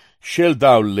day shalt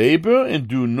thou labor and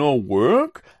do no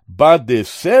work, but the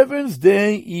 7th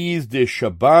day is the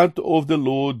Shabbat of the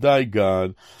Lord thy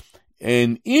God.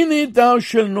 And in it thou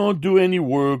shalt not do any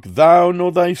work, thou,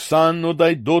 nor thy son, nor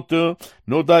thy daughter,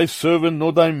 nor thy servant,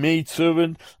 nor thy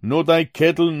maidservant, nor thy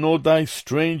cattle, nor thy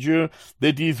stranger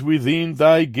that is within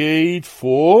thy gate.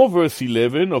 For, verse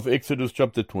 11 of Exodus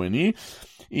chapter 20,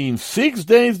 in 6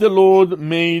 days the Lord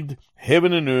made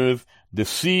heaven and earth, the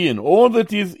sea, and all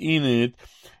that is in it,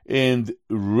 and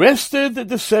rested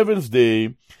the seventh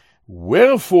day.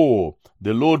 Wherefore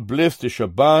the Lord blessed the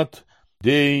Shabbat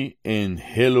day and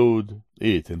hallowed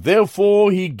it. And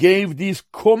therefore he gave this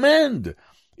command.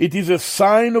 It is a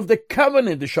sign of the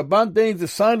covenant. The Shabbat day is a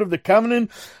sign of the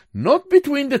covenant, not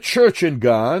between the church and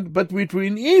God, but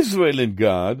between Israel and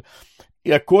God,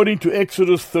 according to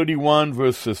Exodus 31,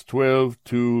 verses 12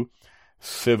 to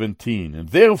 17. And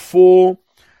therefore,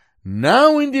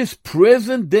 now in this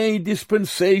present day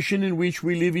dispensation in which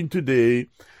we live in today,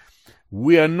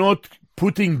 we are not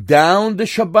putting down the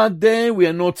Shabbat day. We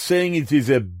are not saying it is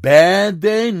a bad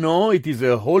day. No, it is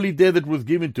a holy day that was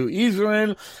given to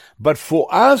Israel. But for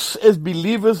us as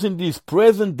believers in this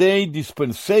present day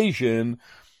dispensation,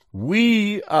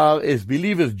 we are, as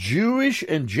believers, Jewish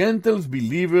and Gentiles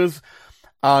believers,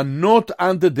 are not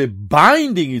under the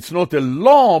binding. It's not a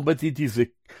law, but it is a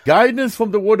guidance from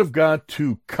the Word of God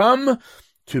to come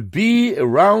to be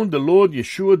around the Lord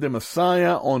Yeshua the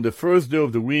Messiah on the first day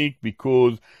of the week,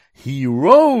 because he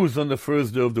rose on the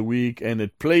first day of the week and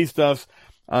had placed us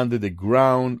under the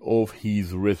ground of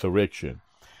his resurrection.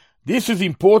 This is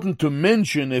important to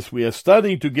mention as we are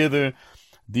studying together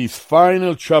this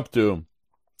final chapter.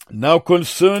 Now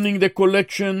concerning the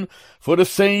collection for the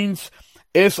saints,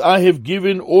 as I have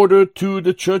given order to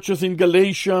the churches in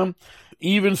Galatia,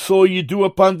 even so ye do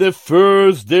upon the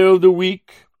first day of the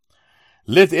week.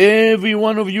 Let every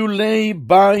one of you lay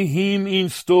by him in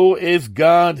store as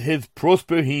God has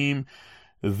prospered him,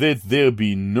 that there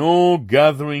be no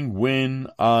gathering when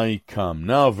I come.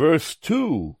 Now, verse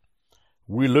 2,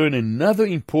 we learn another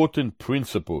important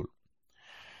principle,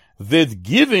 that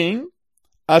giving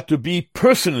are to be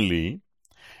personally,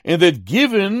 and that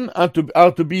giving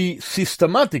are to be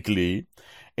systematically,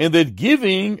 and that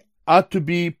giving are to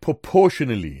be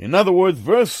proportionally. In other words,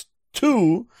 verse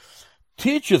 2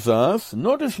 teaches us,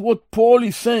 notice what Paul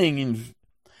is saying in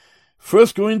 1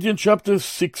 Corinthians chapter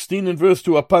 16 and verse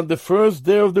 2, upon the first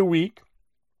day of the week,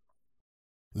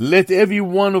 let every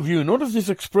one of you, notice this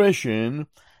expression,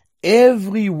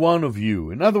 every one of you.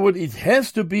 In other words, it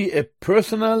has to be a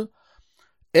personal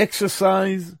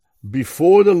exercise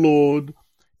before the Lord,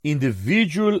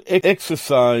 individual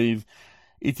exercise.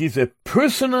 It is a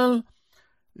personal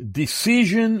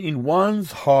decision in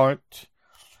one's heart,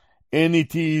 and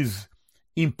it is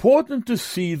important to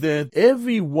see that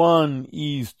everyone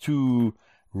is to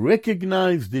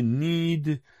recognize the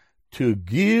need to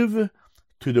give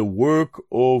to the work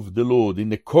of the Lord. In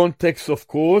the context, of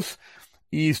course,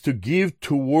 is to give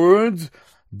towards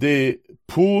the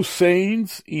poor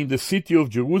saints in the city of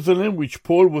Jerusalem, which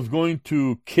Paul was going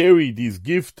to carry this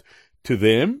gift to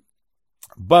them.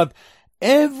 But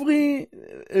every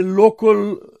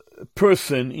local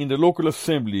person in the local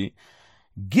assembly,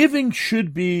 giving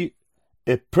should be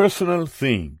a personal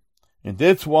thing. And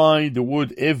that's why the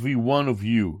word every one of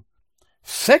you.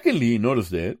 Secondly, notice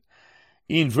that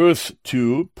in verse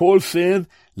 2, Paul said,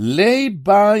 lay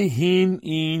by him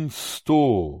in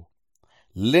store.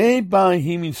 Lay by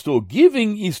him in store.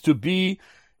 Giving is to be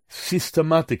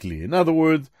systematically. In other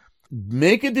words,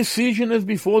 make a decision as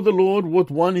before the Lord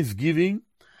what one is giving,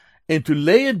 and to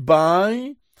lay it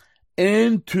by,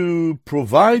 and to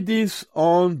provide this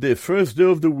on the first day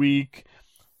of the week,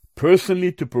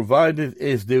 personally to provide it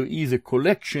as there is a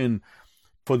collection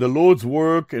for the Lord's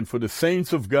work and for the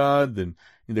saints of God, and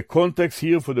in the context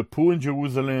here for the poor in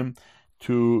Jerusalem,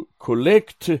 to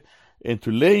collect and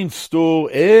to lay in store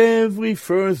every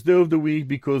first day of the week,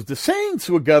 because the saints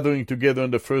were gathering together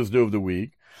on the first day of the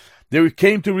week. They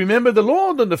came to remember the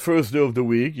Lord on the first day of the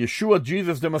week, Yeshua,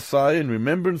 Jesus the Messiah, in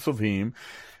remembrance of him.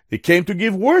 They came to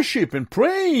give worship and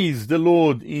praise the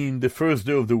Lord in the first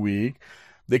day of the week.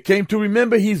 They came to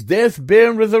remember his death,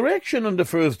 burial, and resurrection on the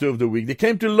first day of the week. They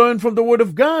came to learn from the Word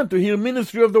of God, to hear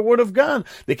ministry of the Word of God.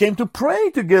 They came to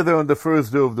pray together on the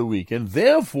first day of the week. And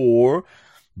therefore,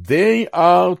 they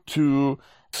are to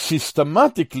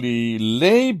systematically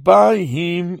lay by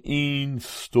him in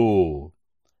store.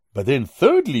 But then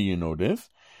thirdly, you notice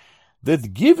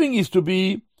that giving is to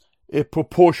be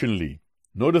proportionally.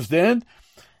 Notice that.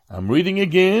 I'm reading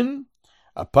again.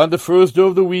 Upon the first day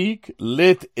of the week,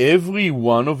 let every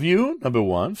one of you, number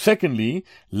one. Secondly,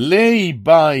 lay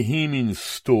by him in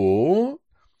store.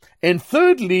 And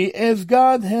thirdly, as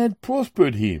God had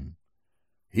prospered him.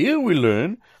 Here we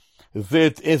learn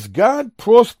that as God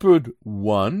prospered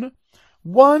one,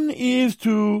 One is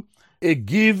to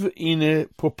give in a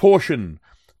proportion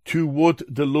to what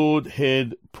the Lord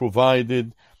had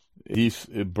provided this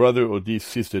brother or this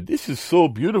sister. This is so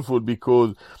beautiful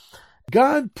because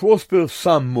God prospers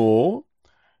some more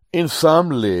and some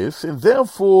less, and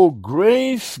therefore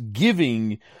grace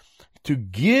giving to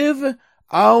give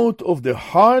out of the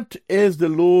heart as the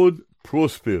Lord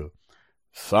prosper.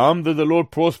 Some that the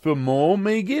Lord prosper more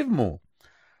may give more.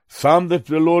 Some that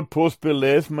the Lord prosper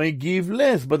less may give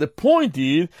less. But the point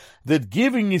is that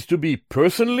giving is to be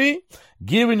personally,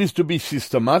 giving is to be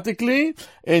systematically,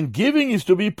 and giving is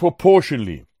to be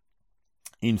proportionally.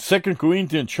 In 2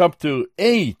 Corinthians chapter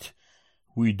 8,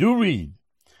 we do read,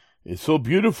 it's so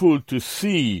beautiful to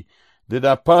see that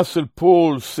Apostle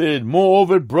Paul said,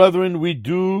 "Moreover, brethren, we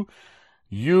do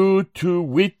you to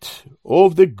wit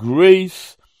of the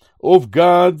grace of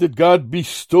God that God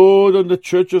bestowed on the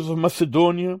churches of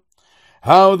Macedonia,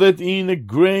 how that in a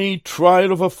great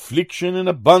trial of affliction and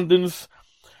abundance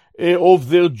of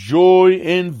their joy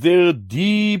and their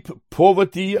deep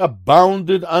poverty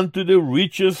abounded unto the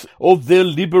riches of their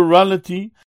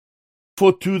liberality.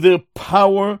 For to their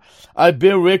power I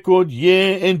bear record,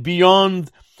 yea, and beyond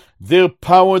their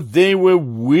power they were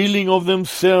willing of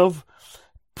themselves,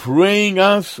 praying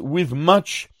us with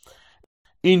much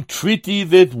entreaty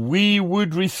that we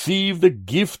would receive the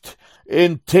gift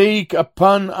and take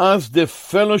upon us the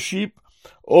fellowship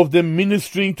of the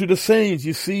ministering to the saints."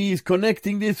 You see, he's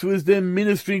connecting this with the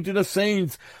ministering to the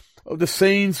saints, of the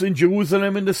saints in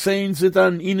Jerusalem and the saints that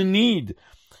are in need.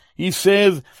 He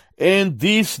says, "And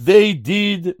this they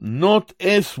did not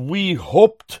as we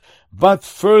hoped, but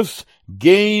first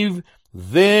gave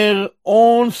their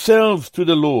own selves to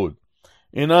the Lord,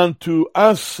 and unto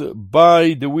us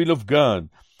by the will of God,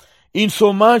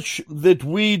 insomuch that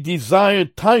we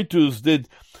desired Titus that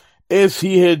as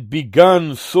he had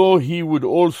begun, so he would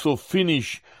also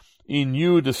finish in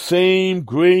you the same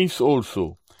grace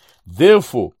also.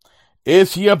 Therefore,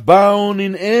 as ye abound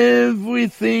in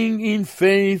everything in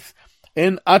faith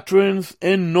and utterance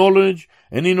and knowledge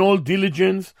and in all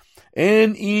diligence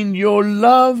and in your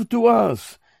love to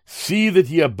us, see that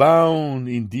ye abound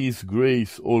in this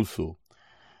grace also.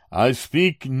 I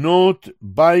speak not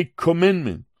by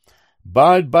commandment,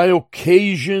 but by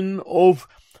occasion of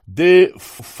the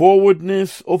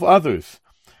forwardness of others,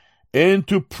 and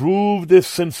to prove the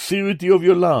sincerity of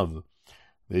your love,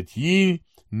 that ye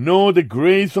know the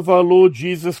grace of our Lord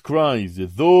Jesus Christ,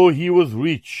 that though he was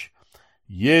rich,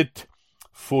 yet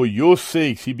for your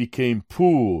sakes he became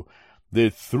poor,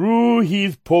 that through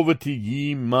his poverty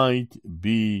ye might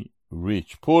be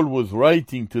rich. Paul was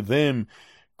writing to them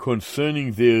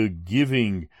concerning their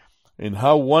giving, and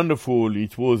how wonderful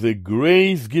it was, a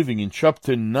grace giving. In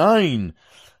chapter 9,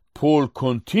 Paul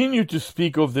continued to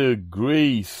speak of their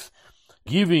grace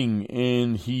giving,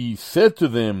 and he said to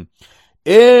them,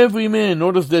 every man,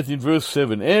 notice that in verse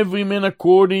 7, every man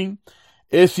according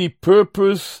as he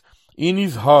purpose in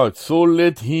his heart, so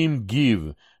let him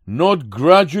give, not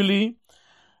grudgingly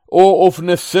or of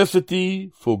necessity,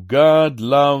 for God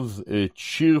loves a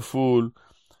cheerful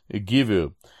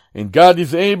giver. And God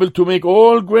is able to make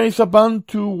all grace abound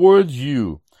towards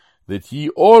you, that ye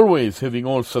always, having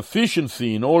all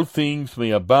sufficiency in all things, may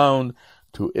abound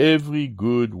to every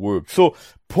good work. So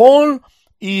Paul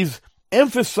is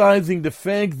emphasizing the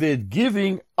fact that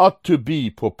giving ought to be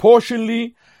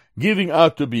proportionally, giving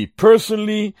ought to be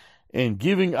personally, and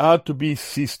giving ought to be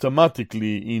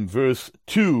systematically in verse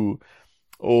 2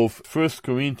 of 1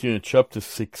 Corinthians chapter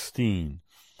 16.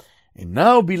 And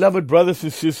now, beloved brothers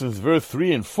and sisters, verse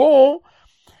 3 and 4,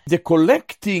 the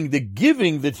collecting, the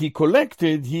giving that he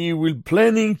collected, he will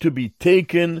planning to be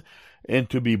taken and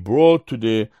to be brought to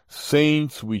the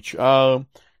saints which are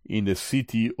in the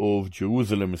city of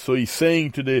Jerusalem. So he's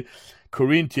saying to the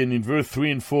Corinthians in verse 3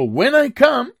 and 4, when I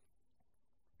come,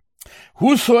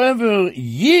 whosoever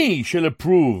ye shall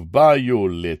approve by your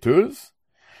letters,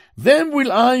 them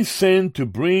will I send to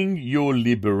bring your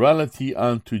liberality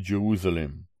unto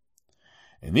Jerusalem.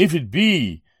 And if it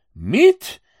be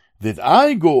meet that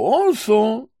I go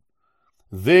also,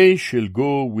 they shall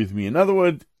go with me. In other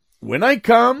words, when I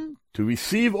come to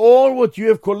receive all what you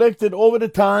have collected over the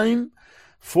time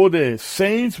for the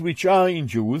saints which are in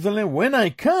Jerusalem, when I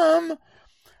come,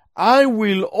 I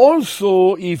will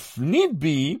also, if need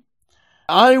be,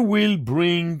 I will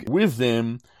bring with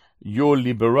them your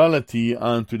liberality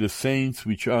unto the saints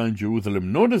which are in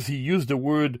Jerusalem. Notice he used the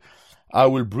word, I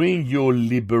will bring your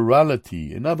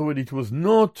liberality. In other words, it was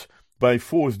not by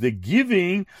force. The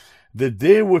giving that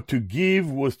they were to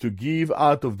give was to give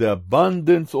out of the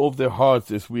abundance of their hearts,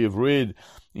 as we have read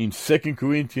in 2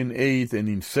 Corinthians 8 and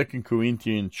in 2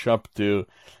 Corinthians chapter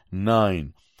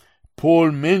 9.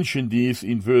 Paul mentioned this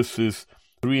in verses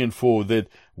 3 and 4, that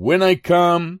when I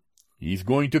come, he's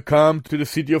going to come to the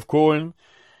city of Corinth.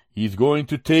 He's going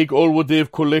to take all what they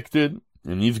have collected,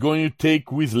 and he's going to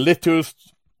take with letters,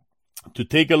 to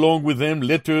take along with them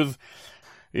letters.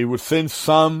 He will send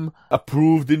some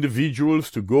approved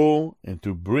individuals to go and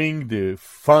to bring the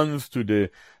funds to the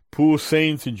poor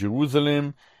saints in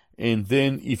Jerusalem. And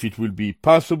then, if it will be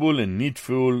possible and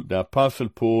needful, the Apostle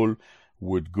Paul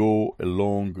would go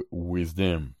along with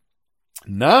them.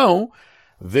 Now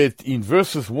that in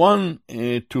verses 1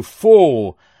 to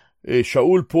 4,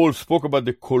 Shaul Paul spoke about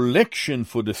the collection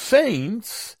for the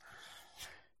saints,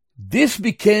 this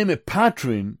became a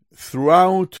pattern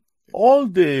throughout all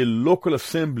the local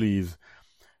assemblies.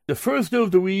 The first day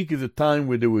of the week is a time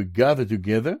where they will gather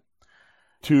together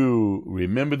to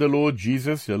remember the Lord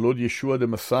Jesus, the Lord Yeshua the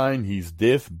Messiah, in his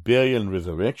death, burial, and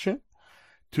resurrection,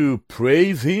 to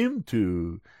praise him,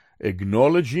 to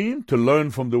acknowledge him, to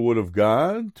learn from the Word of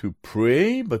God, to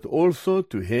pray, but also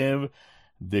to have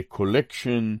the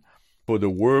collection for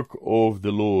the work of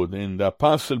the Lord. And the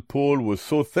Apostle Paul was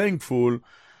so thankful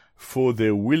for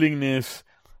their willingness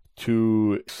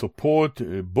to support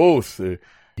both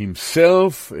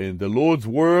himself and the Lord's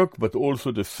work, but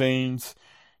also the saints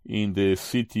in the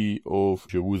city of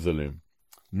Jerusalem.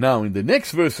 Now, in the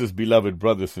next verses, beloved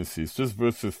brothers and sisters,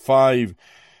 verses 5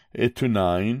 to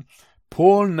 9,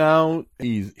 Paul now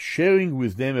is sharing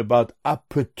with them about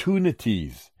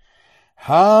opportunities.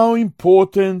 How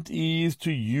important is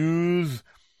to use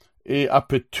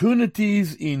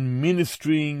opportunities in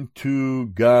ministering to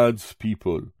God's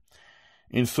people.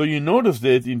 And so you notice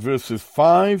that in verses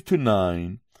 5 to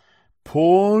 9,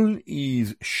 Paul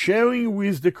is sharing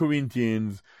with the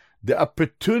Corinthians the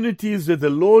opportunities that the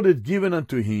Lord had given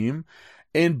unto him,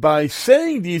 and by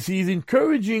saying this, he is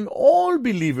encouraging all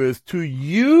believers to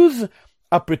use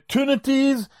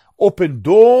opportunities, open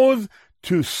doors,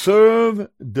 to serve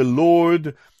the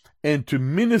Lord and to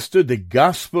minister the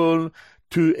gospel,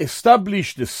 to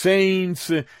establish the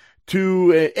saints,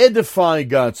 to edify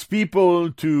God's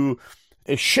people, to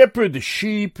shepherd the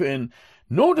sheep. And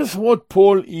notice what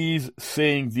Paul is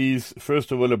saying this,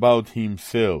 first of all, about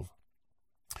himself.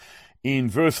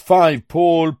 In verse 5,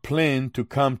 Paul planned to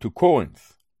come to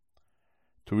Corinth.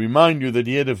 To remind you that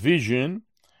he had a vision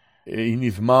in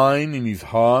his mind, in his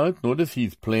heart. Notice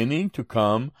he's planning to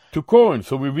come to Corinth.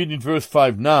 So we read in verse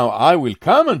 5, Now I will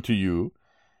come unto you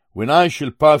when I shall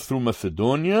pass through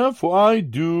Macedonia, for I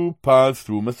do pass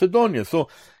through Macedonia. So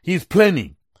he's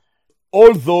planning.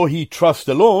 Although he trusts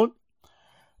the Lord,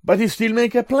 but he still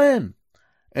make a plan.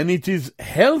 And it is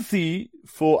healthy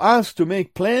for us to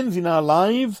make plans in our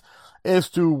lives as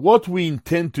to what we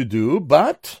intend to do,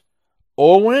 but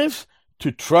always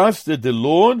to trust that the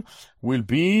Lord will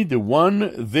be the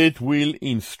one that will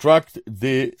instruct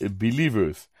the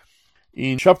believers.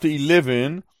 In chapter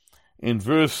 11 and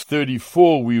verse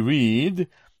 34 we read,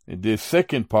 the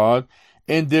second part,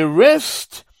 And the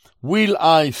rest will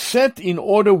I set in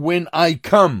order when I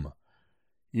come.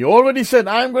 He already said,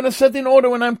 I'm going to set in order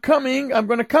when I'm coming. I'm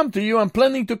going to come to you. I'm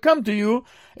planning to come to you.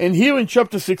 And here in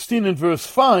chapter 16 and verse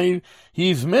 5,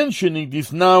 he is mentioning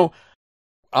this now.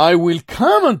 I will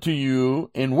come unto you,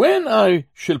 and when I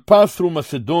shall pass through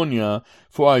Macedonia,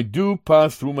 for I do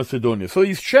pass through Macedonia. So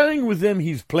he's sharing with them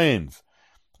his plans.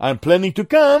 I'm planning to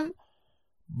come,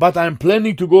 but I'm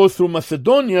planning to go through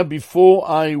Macedonia before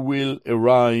I will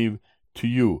arrive to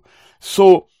you.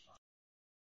 So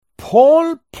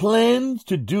Paul planned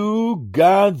to do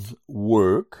God's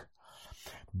work,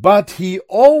 but he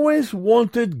always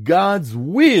wanted God's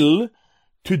will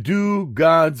to do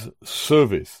God's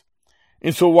service.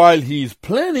 And so while he is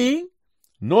planning,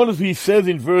 notice he says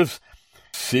in verse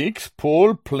 6,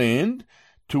 Paul planned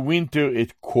to winter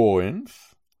at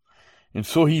Corinth. And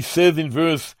so he says in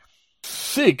verse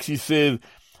 6, he says,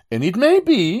 And it may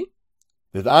be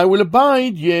that I will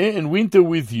abide, yea, and winter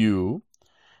with you,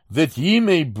 that ye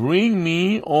may bring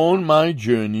me on my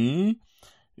journey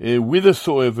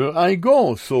whithersoever I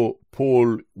go. So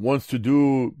Paul wants to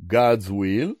do God's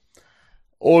will.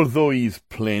 Although he's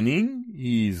planning,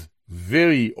 he's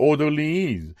very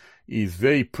orderly, he's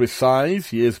very precise,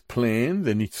 he has plans,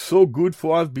 and it's so good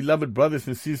for us, beloved brothers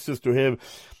and sisters, to have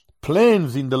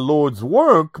plans in the Lord's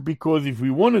work, because if we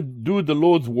want to do the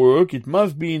Lord's work, it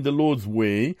must be in the Lord's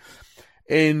way.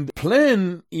 And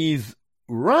plan is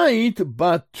right,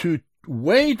 but to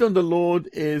wait on the Lord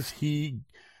as he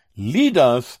lead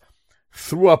us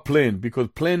through a plan, because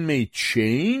plan may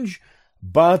change,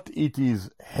 but it is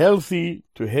healthy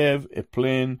to have a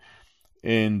plan.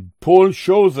 And Paul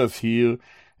shows us here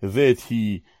that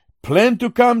he planned to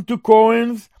come to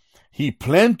Corinth, he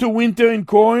planned to winter in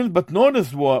Corinth, but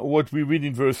notice what we read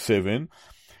in verse 7.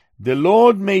 The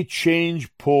Lord may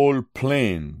change Paul's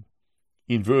plan.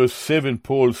 In verse 7,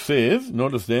 Paul says,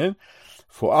 notice that,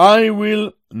 for I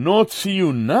will not see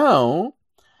you now,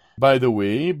 by the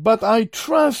way, but I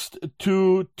trust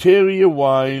to tarry a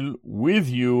while with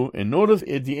you. And notice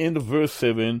at the end of verse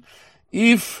 7,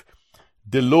 if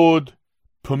the Lord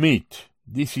permit.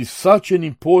 This is such an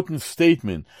important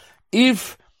statement.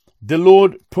 If the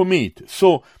Lord permit.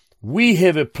 So we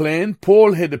have a plan.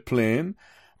 Paul had a plan,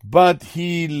 but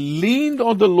he leaned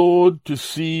on the Lord to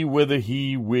see whether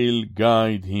he will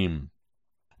guide him.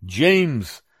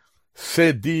 James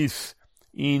said this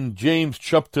in James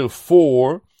chapter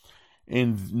 4,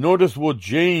 and notice what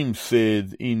James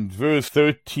said in verse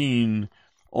 13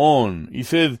 on. He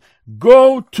says,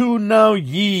 Go to now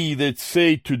ye that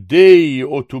say today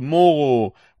or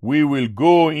tomorrow we will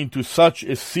go into such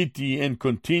a city and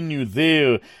continue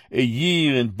there a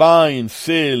year and buy and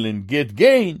sell and get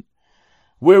gain,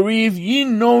 whereof ye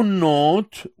know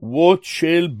not what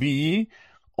shall be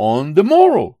on the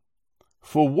morrow.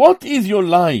 For what is your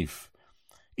life?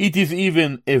 It is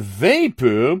even a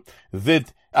vapor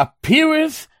that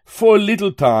appeareth for a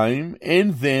little time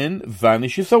and then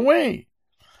vanishes away.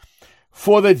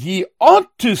 For that ye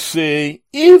ought to say,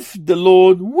 if the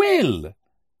Lord will,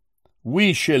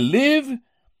 we shall live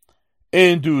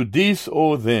and do this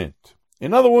or that.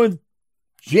 In other words,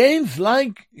 James,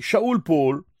 like Shaul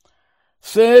Paul,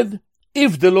 said,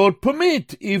 if the Lord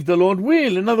permit, if the Lord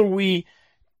will. In other words, we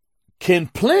can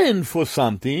plan for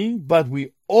something, but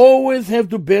we always have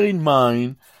to bear in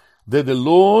mind that the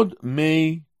Lord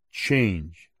may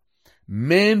change.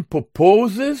 Man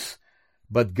proposes,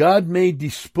 but God may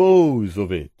dispose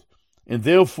of it. And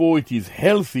therefore it is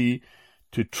healthy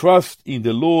to trust in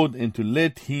the Lord and to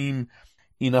let Him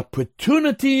in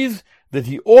opportunities that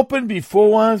He opened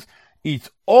before us. It's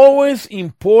always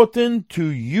important to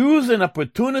use an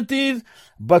opportunities,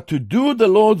 but to do the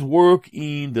Lord's work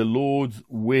in the Lord's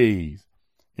ways.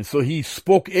 And so He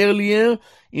spoke earlier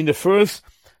in the first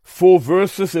 4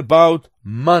 verses about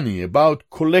money, about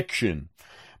collection.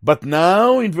 But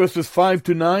now in verses 5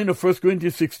 to 9 of 1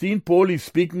 Corinthians 16, Paul is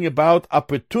speaking about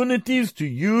opportunities to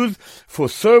use for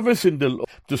service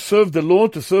to serve the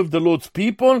Lord, to serve the Lord's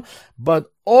people,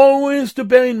 but always to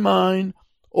bear in mind,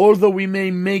 although we may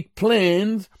make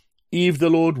plans, if the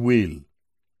Lord will.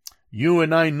 You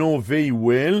and I know very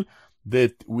well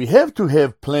that we have to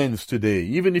have plans today.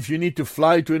 Even if you need to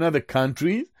fly to another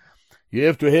country, you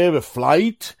have to have a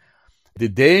flight, the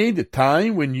day, the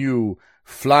time when you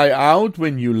fly out,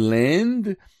 when you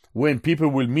land, when people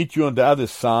will meet you on the other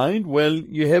side. Well,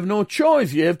 you have no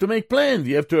choice. You have to make plans.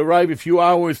 You have to arrive a few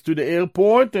hours to the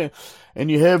airport,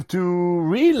 and you have to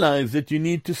realize that you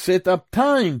need to set up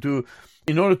time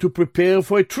in order to prepare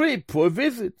for a trip, for a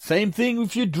visit. Same thing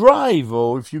if you drive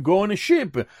or if you go on a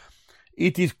ship.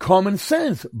 It is common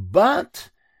sense, but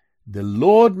the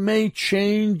Lord may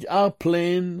change our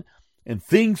plan and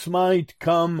things might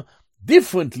come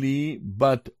differently,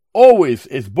 but always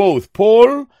as both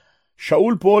Paul,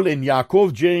 Shaul Paul, and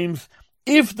Yaakov James,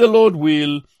 if the Lord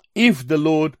will, if the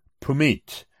Lord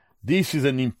permit. This is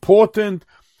an important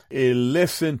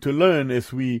lesson to learn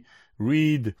as we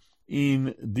read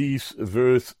in this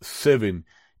verse 7.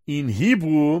 In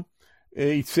Hebrew,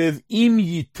 it says, Im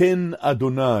yiten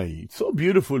Adonai. It's so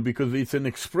beautiful because it's an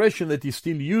expression that is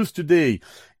still used today.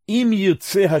 Im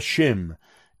yirtzeh Hashem.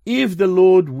 If the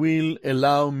Lord will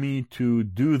allow me to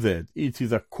do that, it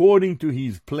is according to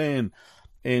His plan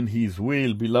and His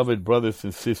will, beloved brothers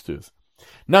and sisters.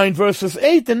 Now in verses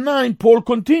 8 and 9, Paul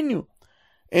continued.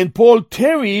 And Paul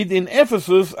tarried in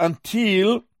Ephesus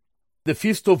until the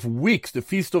Feast of Weeks, the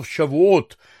Feast of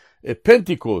Shavuot,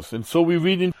 Pentecost. And so we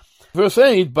read in verse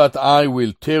 8, but I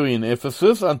will tarry in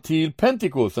Ephesus until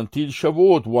Pentecost, until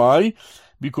Shavuot. Why?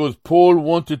 Because Paul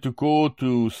wanted to go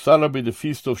to celebrate the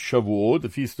Feast of Shavuot, the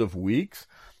Feast of Weeks.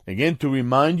 Again, to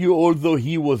remind you, although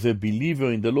he was a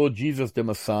believer in the Lord Jesus the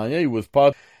Messiah, he was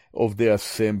part of the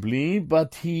assembly,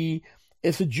 but he,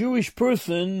 as a Jewish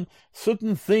person,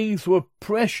 certain things were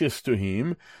precious to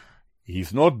him.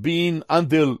 He's not being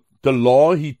under the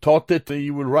law. He taught that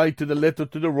he will write to the letter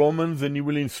to the Romans and he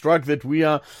will instruct that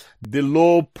the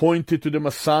law pointed to the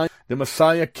Messiah. The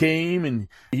Messiah came and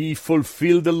he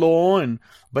fulfilled the law.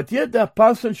 But yet the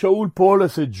Apostle Shaul Paul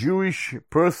is a Jewish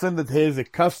person that has a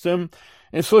custom.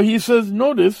 And so he says,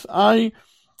 notice, I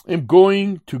am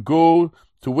going to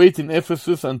wait in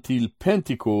Ephesus until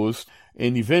Pentecost.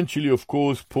 And eventually, of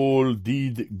course, Paul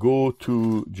did go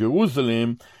to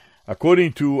Jerusalem.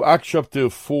 According to Acts chapter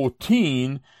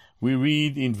 14, we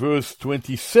read in verse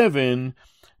 27,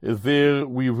 there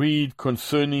we read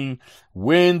concerning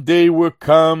when they were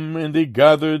come and they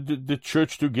gathered the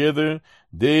church together,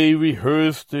 they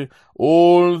rehearsed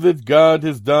all that God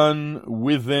has done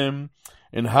with them,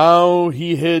 and how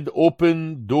he had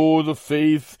opened doors of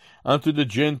faith unto the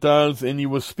Gentiles. And he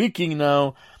was speaking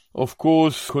now, of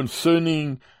course,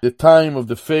 concerning the time of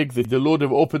the fact that the Lord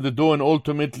have opened the door, and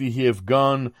ultimately he have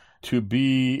gone to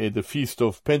be at the Feast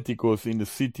of Pentecost in the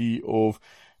city of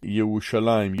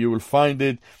Jerusalem. You will find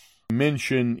it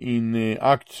mentioned in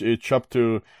Acts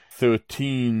chapter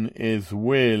 13 as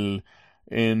well.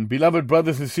 And beloved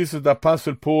brothers and sisters, the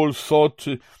Apostle Paul sought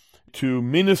to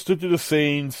minister to the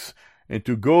saints and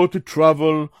to go to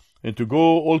travel and to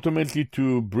go ultimately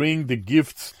to bring the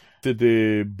gifts that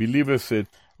the believers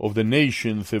of the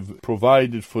nations have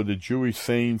provided for the Jewish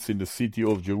saints in the city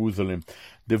of Jerusalem.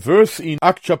 The verse in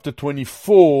Acts chapter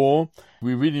 24,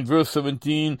 we read in verse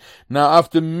 17, Now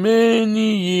after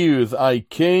many years I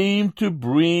came to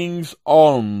bring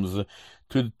alms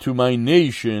to my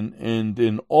nation, and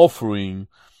an offering.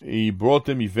 He brought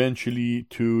them eventually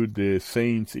to the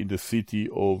saints in the city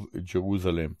of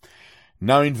Jerusalem.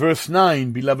 Now in verse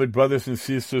 9, beloved brothers and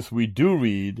sisters, we do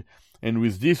read, and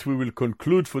with this we will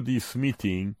conclude for this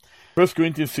meeting, 1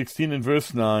 Corinthians 16 and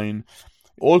verse 9,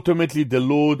 ultimately the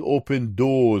Lord opened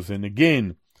doors. And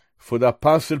again, for the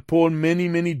Apostle Paul,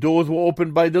 many doors were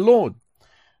opened by the Lord.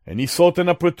 And he sought an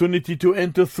opportunity to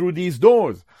enter through these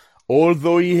doors,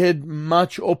 although he had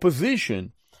much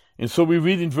opposition. And so we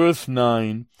read in verse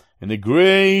 9, And a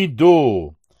great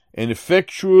door, and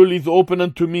effectual is open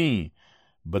unto me.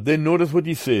 But then notice what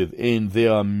he says, And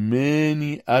there are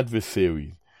many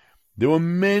adversaries. There were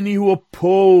many who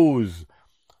opposed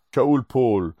Shaul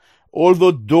Paul.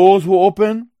 Although doors were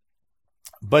open,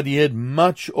 but he had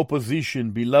much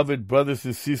opposition, beloved brothers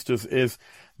and sisters, as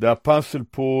the Apostle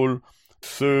Paul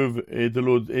served the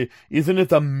Lord. Isn't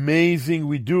it amazing?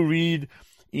 We do read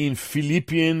in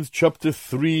Philippians chapter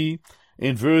 3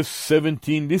 and verse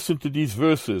 17. Listen to these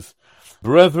verses.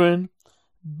 Brethren,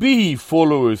 be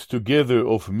followers together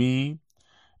of me,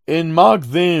 and mark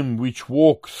them which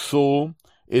walk so,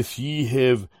 as ye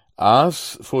have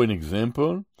us for an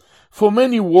example. For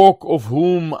many walk, of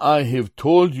whom I have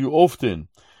told you often,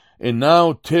 and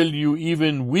now tell you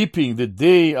even weeping, that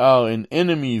they are an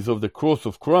enemies of the cross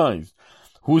of Christ,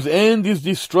 whose end is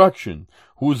destruction,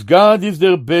 whose God is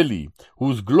their belly,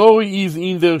 whose glory is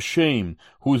in their shame,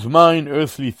 whose mind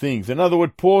earthly things. In other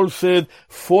words, Paul said,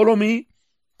 follow me,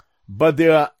 but they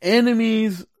are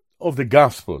enemies of the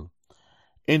gospel.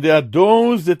 And there are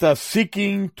those that are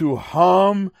seeking to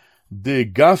harm the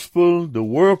gospel, the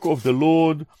work of the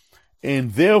Lord,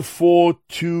 and therefore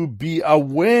to be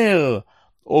aware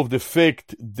of the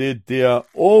fact that there are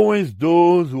always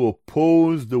those who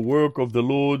oppose the work of the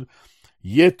Lord,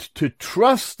 yet to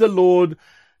trust the Lord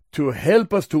to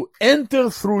help us to enter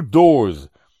through doors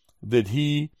that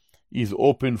he is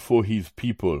open for his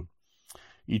people.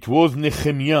 It was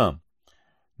Nehemiah.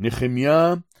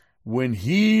 Nehemiah, when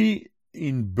he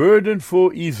in burden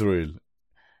for Israel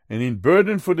and in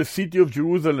burden for the city of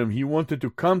Jerusalem, he wanted to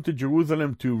come to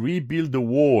Jerusalem to rebuild the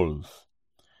walls.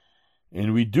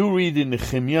 And we do read in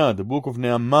Nehemiah, the book of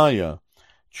Nehemiah,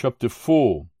 chapter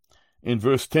 4, in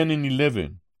verse 10 and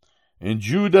 11, And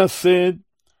Judah said,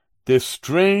 The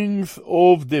strength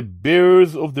of the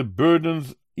bearers of the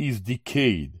burdens is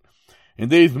decayed, and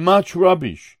there is much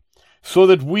rubbish, so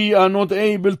that we are not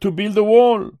able to build a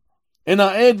wall. And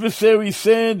our adversary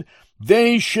said,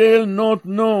 They shall not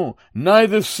know,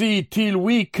 neither see, till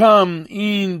we come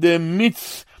in the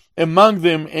midst among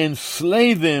them, and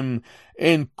slay them,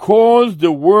 and cause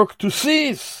the work to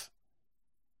cease.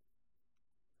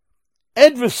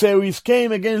 Adversaries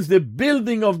came against the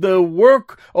building of the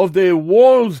work of the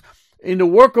walls in the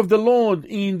work of the Lord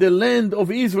in the land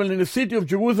of Israel, in the city of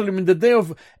Jerusalem, in the day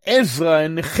of Ezra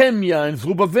and Nehemiah and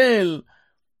Zerubbabel.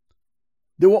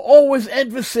 There were always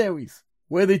adversaries,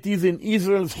 whether it is in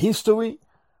Israel's history,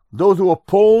 those who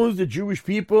opposed the Jewish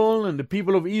people and the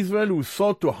people of Israel who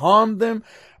sought to harm them,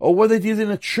 or whether it is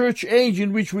in a church age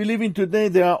in which we live in today,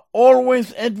 there are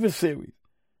always adversaries.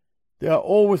 There are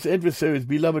always adversaries,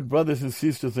 beloved brothers and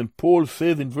sisters. And Paul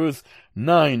said in verse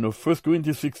 9 of 1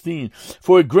 Corinthians 16,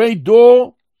 For a great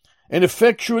door and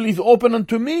effectual is open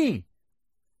unto me.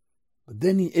 But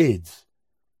then he adds,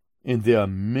 and there are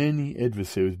many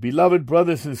adversaries. Beloved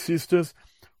brothers and sisters,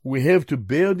 we have to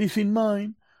bear this in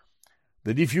mind,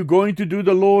 that if you're going to do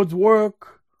the Lord's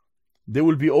work, there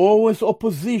will be always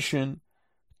opposition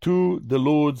to the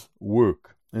Lord's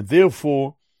work. And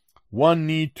therefore, one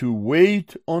need to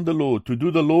wait on the Lord, to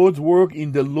do the Lord's work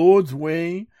in the Lord's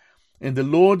way, and the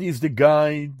Lord is the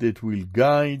guide that will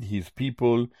guide his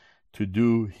people to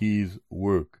do his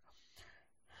work.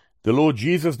 The Lord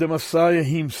Jesus, the Messiah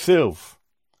himself,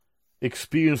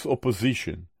 experienced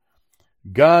opposition.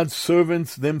 God's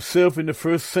servants themselves in the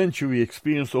first century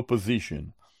experienced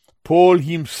opposition. Paul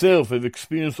himself have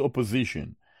experienced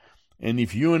opposition. And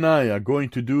if you and I are going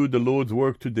to do the Lord's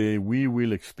work today, we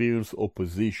will experience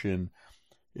opposition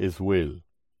as well.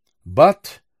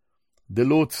 But the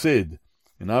Lord said,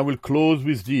 and I will close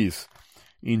with this,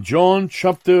 in John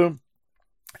chapter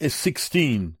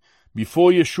 16,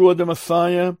 before Yeshua the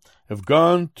Messiah have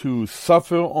gone to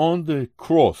suffer on the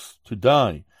cross, to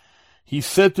die, he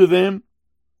said to them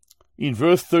in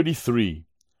verse 33,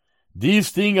 "These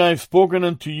things I have spoken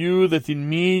unto you, that in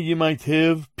me ye might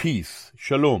have peace."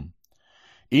 Shalom.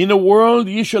 "In the world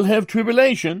ye shall have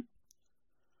tribulation,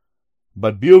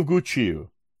 but be of good cheer.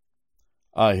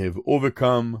 I have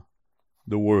overcome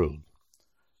the world."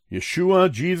 Yeshua,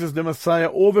 Jesus the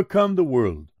Messiah, overcome the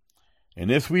world.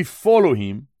 And as we follow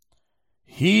him,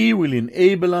 he will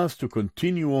enable us to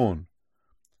continue on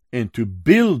and to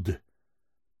build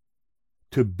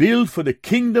for the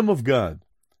kingdom of God,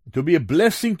 to be a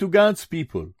blessing to God's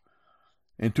people,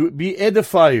 and to be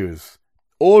edifiers,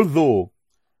 although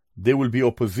there will be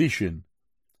opposition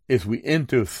as we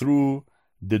enter through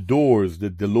the doors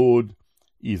that the Lord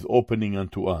is opening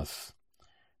unto us.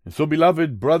 And so,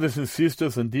 beloved brothers and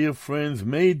sisters and dear friends,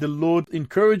 may the Lord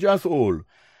encourage us all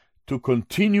to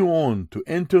continue on, to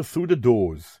enter through the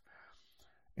doors,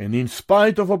 and in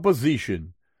spite of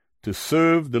opposition, to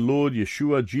serve the Lord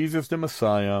Yeshua, Jesus the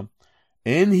Messiah,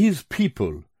 and his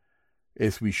people,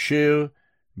 as we share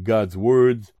God's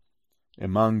words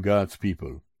among God's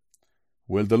people.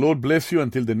 Well, the Lord bless you.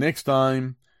 Until the next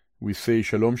time, we say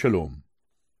Shalom, Shalom.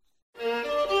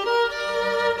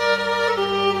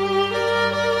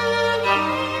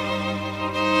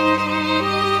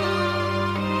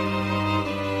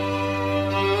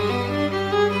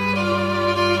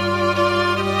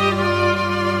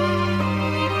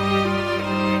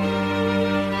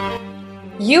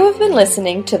 You have been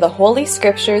listening to the Holy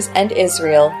Scriptures and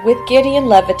Israel with Gideon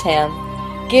Levitam.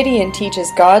 Gideon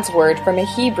teaches God's Word from a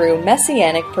Hebrew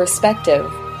Messianic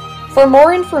perspective. For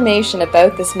more information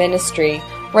about this ministry,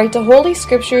 write to Holy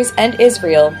Scriptures and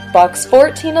Israel, Box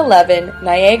 1411,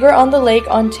 Niagara-on-the-Lake,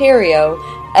 Ontario,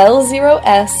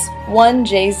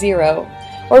 L0S1J0,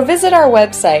 or visit our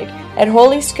website at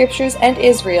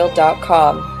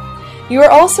holyscripturesandisrael.com. You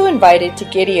are also invited to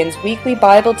Gideon's weekly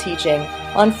Bible teaching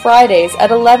on Fridays at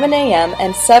 11 a.m.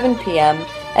 and 7 p.m.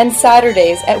 and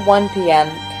Saturdays at 1 p.m.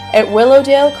 at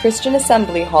Willowdale Christian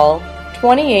Assembly Hall,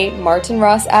 28 Martin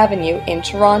Ross Avenue in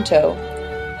Toronto.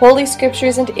 Holy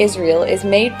Scriptures and Israel is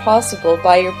made possible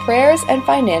by your prayers and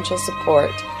financial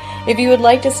support. If you would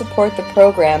like to support the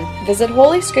program, visit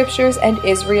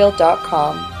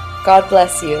holyscripturesandisrael.com. God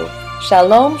bless you.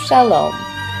 Shalom, shalom.